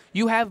leagues,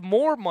 you have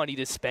more money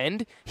to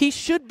spend. He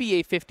should be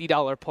a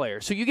 $50 player.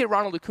 So you get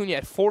Ronald Acuna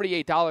at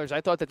 $48. I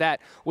thought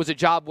that was a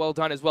job well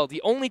done as well.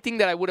 The only thing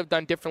that I would have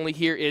done differently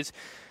here is,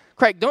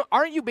 Craig,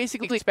 aren't you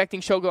basically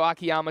expecting Shogo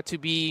Akiyama to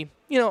be,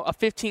 a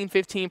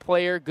 15-15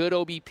 player, good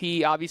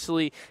OBP,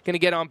 obviously going to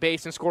get on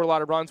base and score a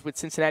lot of runs with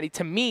Cincinnati?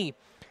 To me,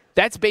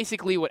 that's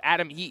basically what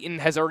Adam Eaton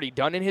has already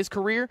done in his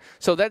career.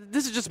 So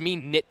this is just me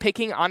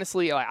nitpicking.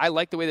 Honestly, I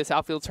like the way this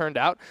outfield turned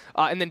out.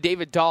 And then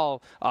David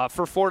Dahl,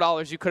 for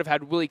 $4, you could have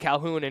had Willie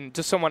Calhoun, and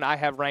just someone I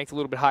have ranked a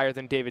little bit higher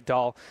than David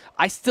Dahl.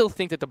 I still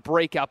think that the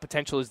breakout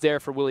potential is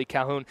there for Willie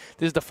Calhoun.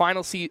 This is the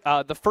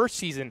first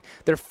season.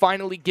 They're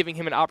finally giving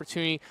him an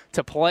opportunity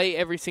to play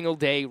every single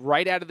day,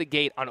 right out of the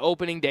gate on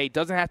opening day.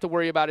 Doesn't have to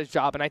worry about his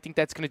job, and I think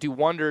that's going to do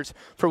wonders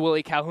for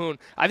Willie Calhoun.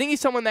 I think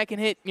he's someone that can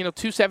hit,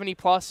 270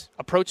 plus,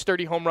 approach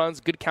 30 home runs,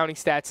 good counting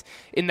stats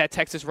in that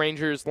Texas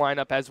Rangers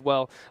lineup as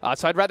well.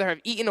 So I'd rather have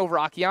Eaton over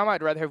Akiyama.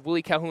 I'd rather have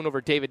Willie Calhoun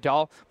over David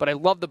Dahl. But I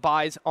love the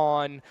buys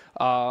on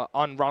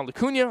Ronald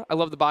Acuna. I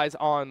love the buys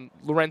on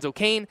Lorenzo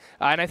Cain.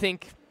 And I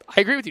think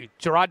I agree with you.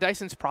 Jarrod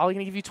Dyson's probably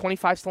going to give you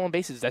 25 stolen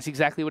bases. That's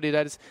exactly what he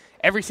does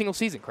every single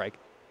season, Craig.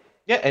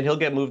 Yeah, and he'll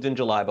get moved in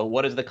July. But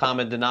what is the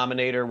common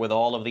denominator with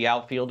all of the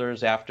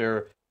outfielders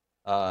after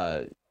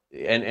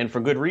and for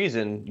good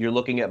reason, you're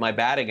looking at my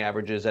batting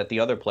averages at the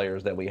other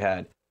players that we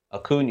had.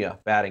 Acuna,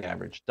 batting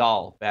average.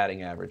 Dahl,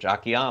 batting average.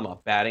 Akiyama,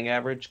 batting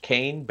average.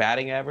 Cain,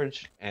 batting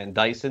average. And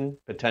Dyson,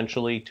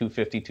 potentially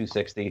 250,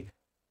 260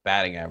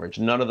 batting average.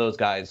 None of those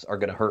guys are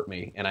going to hurt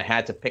me. And I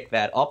had to pick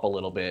that up a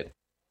little bit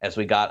as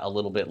we got a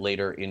little bit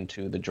later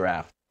into the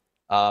draft.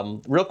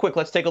 Real quick,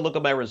 let's take a look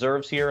at my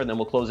reserves here, and then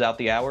we'll close out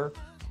the hour.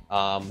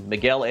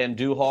 Miguel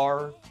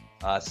Andujar,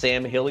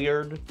 Sam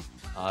Hilliard,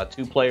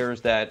 2 players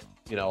that,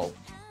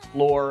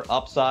 floor,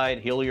 upside.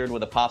 Hilliard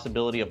with a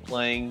possibility of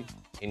playing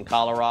in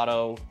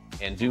Colorado.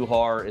 And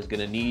Duhar is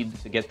going to need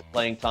to get the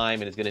playing time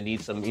and is going to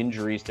need some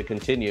injuries to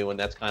continue, and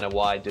that's kind of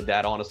why I did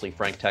that. Honestly,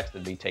 Frank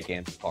texted me, take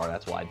Andujar.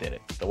 That's why I did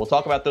it. So we'll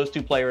talk about those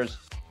 2 players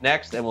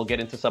next, and we'll get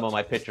into some of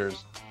my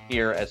pitchers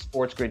here as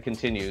Sports Grid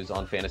continues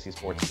on Fantasy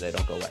Sports Today.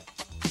 Don't go away.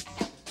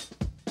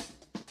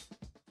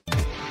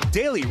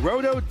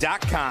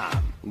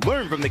 DailyRoto.com.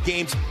 Learn from the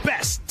game's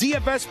best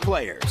DFS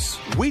players.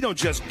 We don't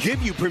just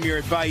give you premier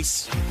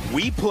advice,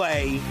 we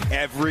play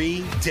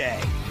every day.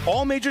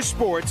 All major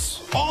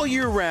sports, all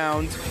year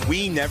round,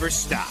 we never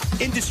stop.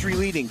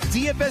 Industry-leading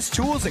DFS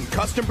tools and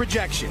custom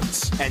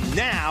projections. And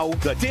now,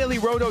 the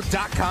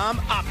DailyRoto.com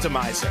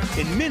Optimizer.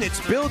 In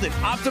minutes, build and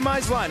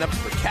optimize lineups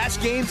for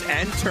cash games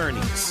and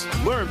tourneys.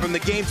 Learn from the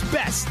game's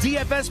best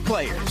DFS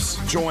players.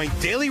 Join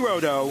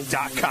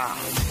DailyRoto.com.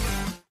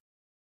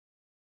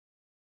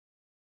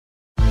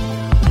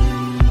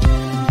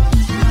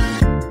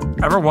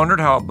 Ever wondered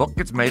how a book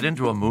gets made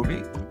into a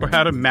movie? Or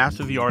how to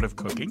master the art of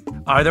cooking?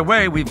 Either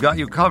way, we've got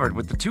you covered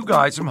with the Two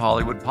Guys from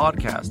Hollywood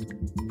podcast.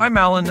 I'm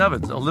Alan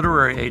Nevins, a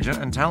literary agent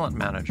and talent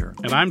manager.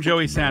 And I'm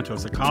Joey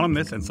Santos, a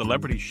columnist and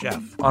celebrity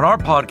chef. On our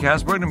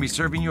podcast, we're going to be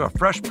serving you a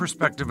fresh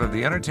perspective of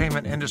the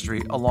entertainment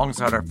industry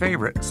alongside our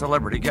favorite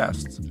celebrity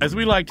guests. As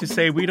we like to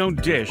say, we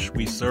don't dish,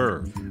 we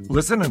serve.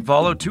 Listen and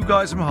follow Two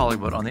Guys from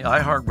Hollywood on the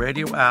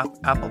iHeartRadio app,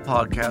 Apple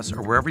Podcasts,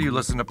 or wherever you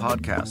listen to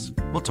podcasts.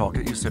 We'll talk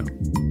at you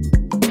soon.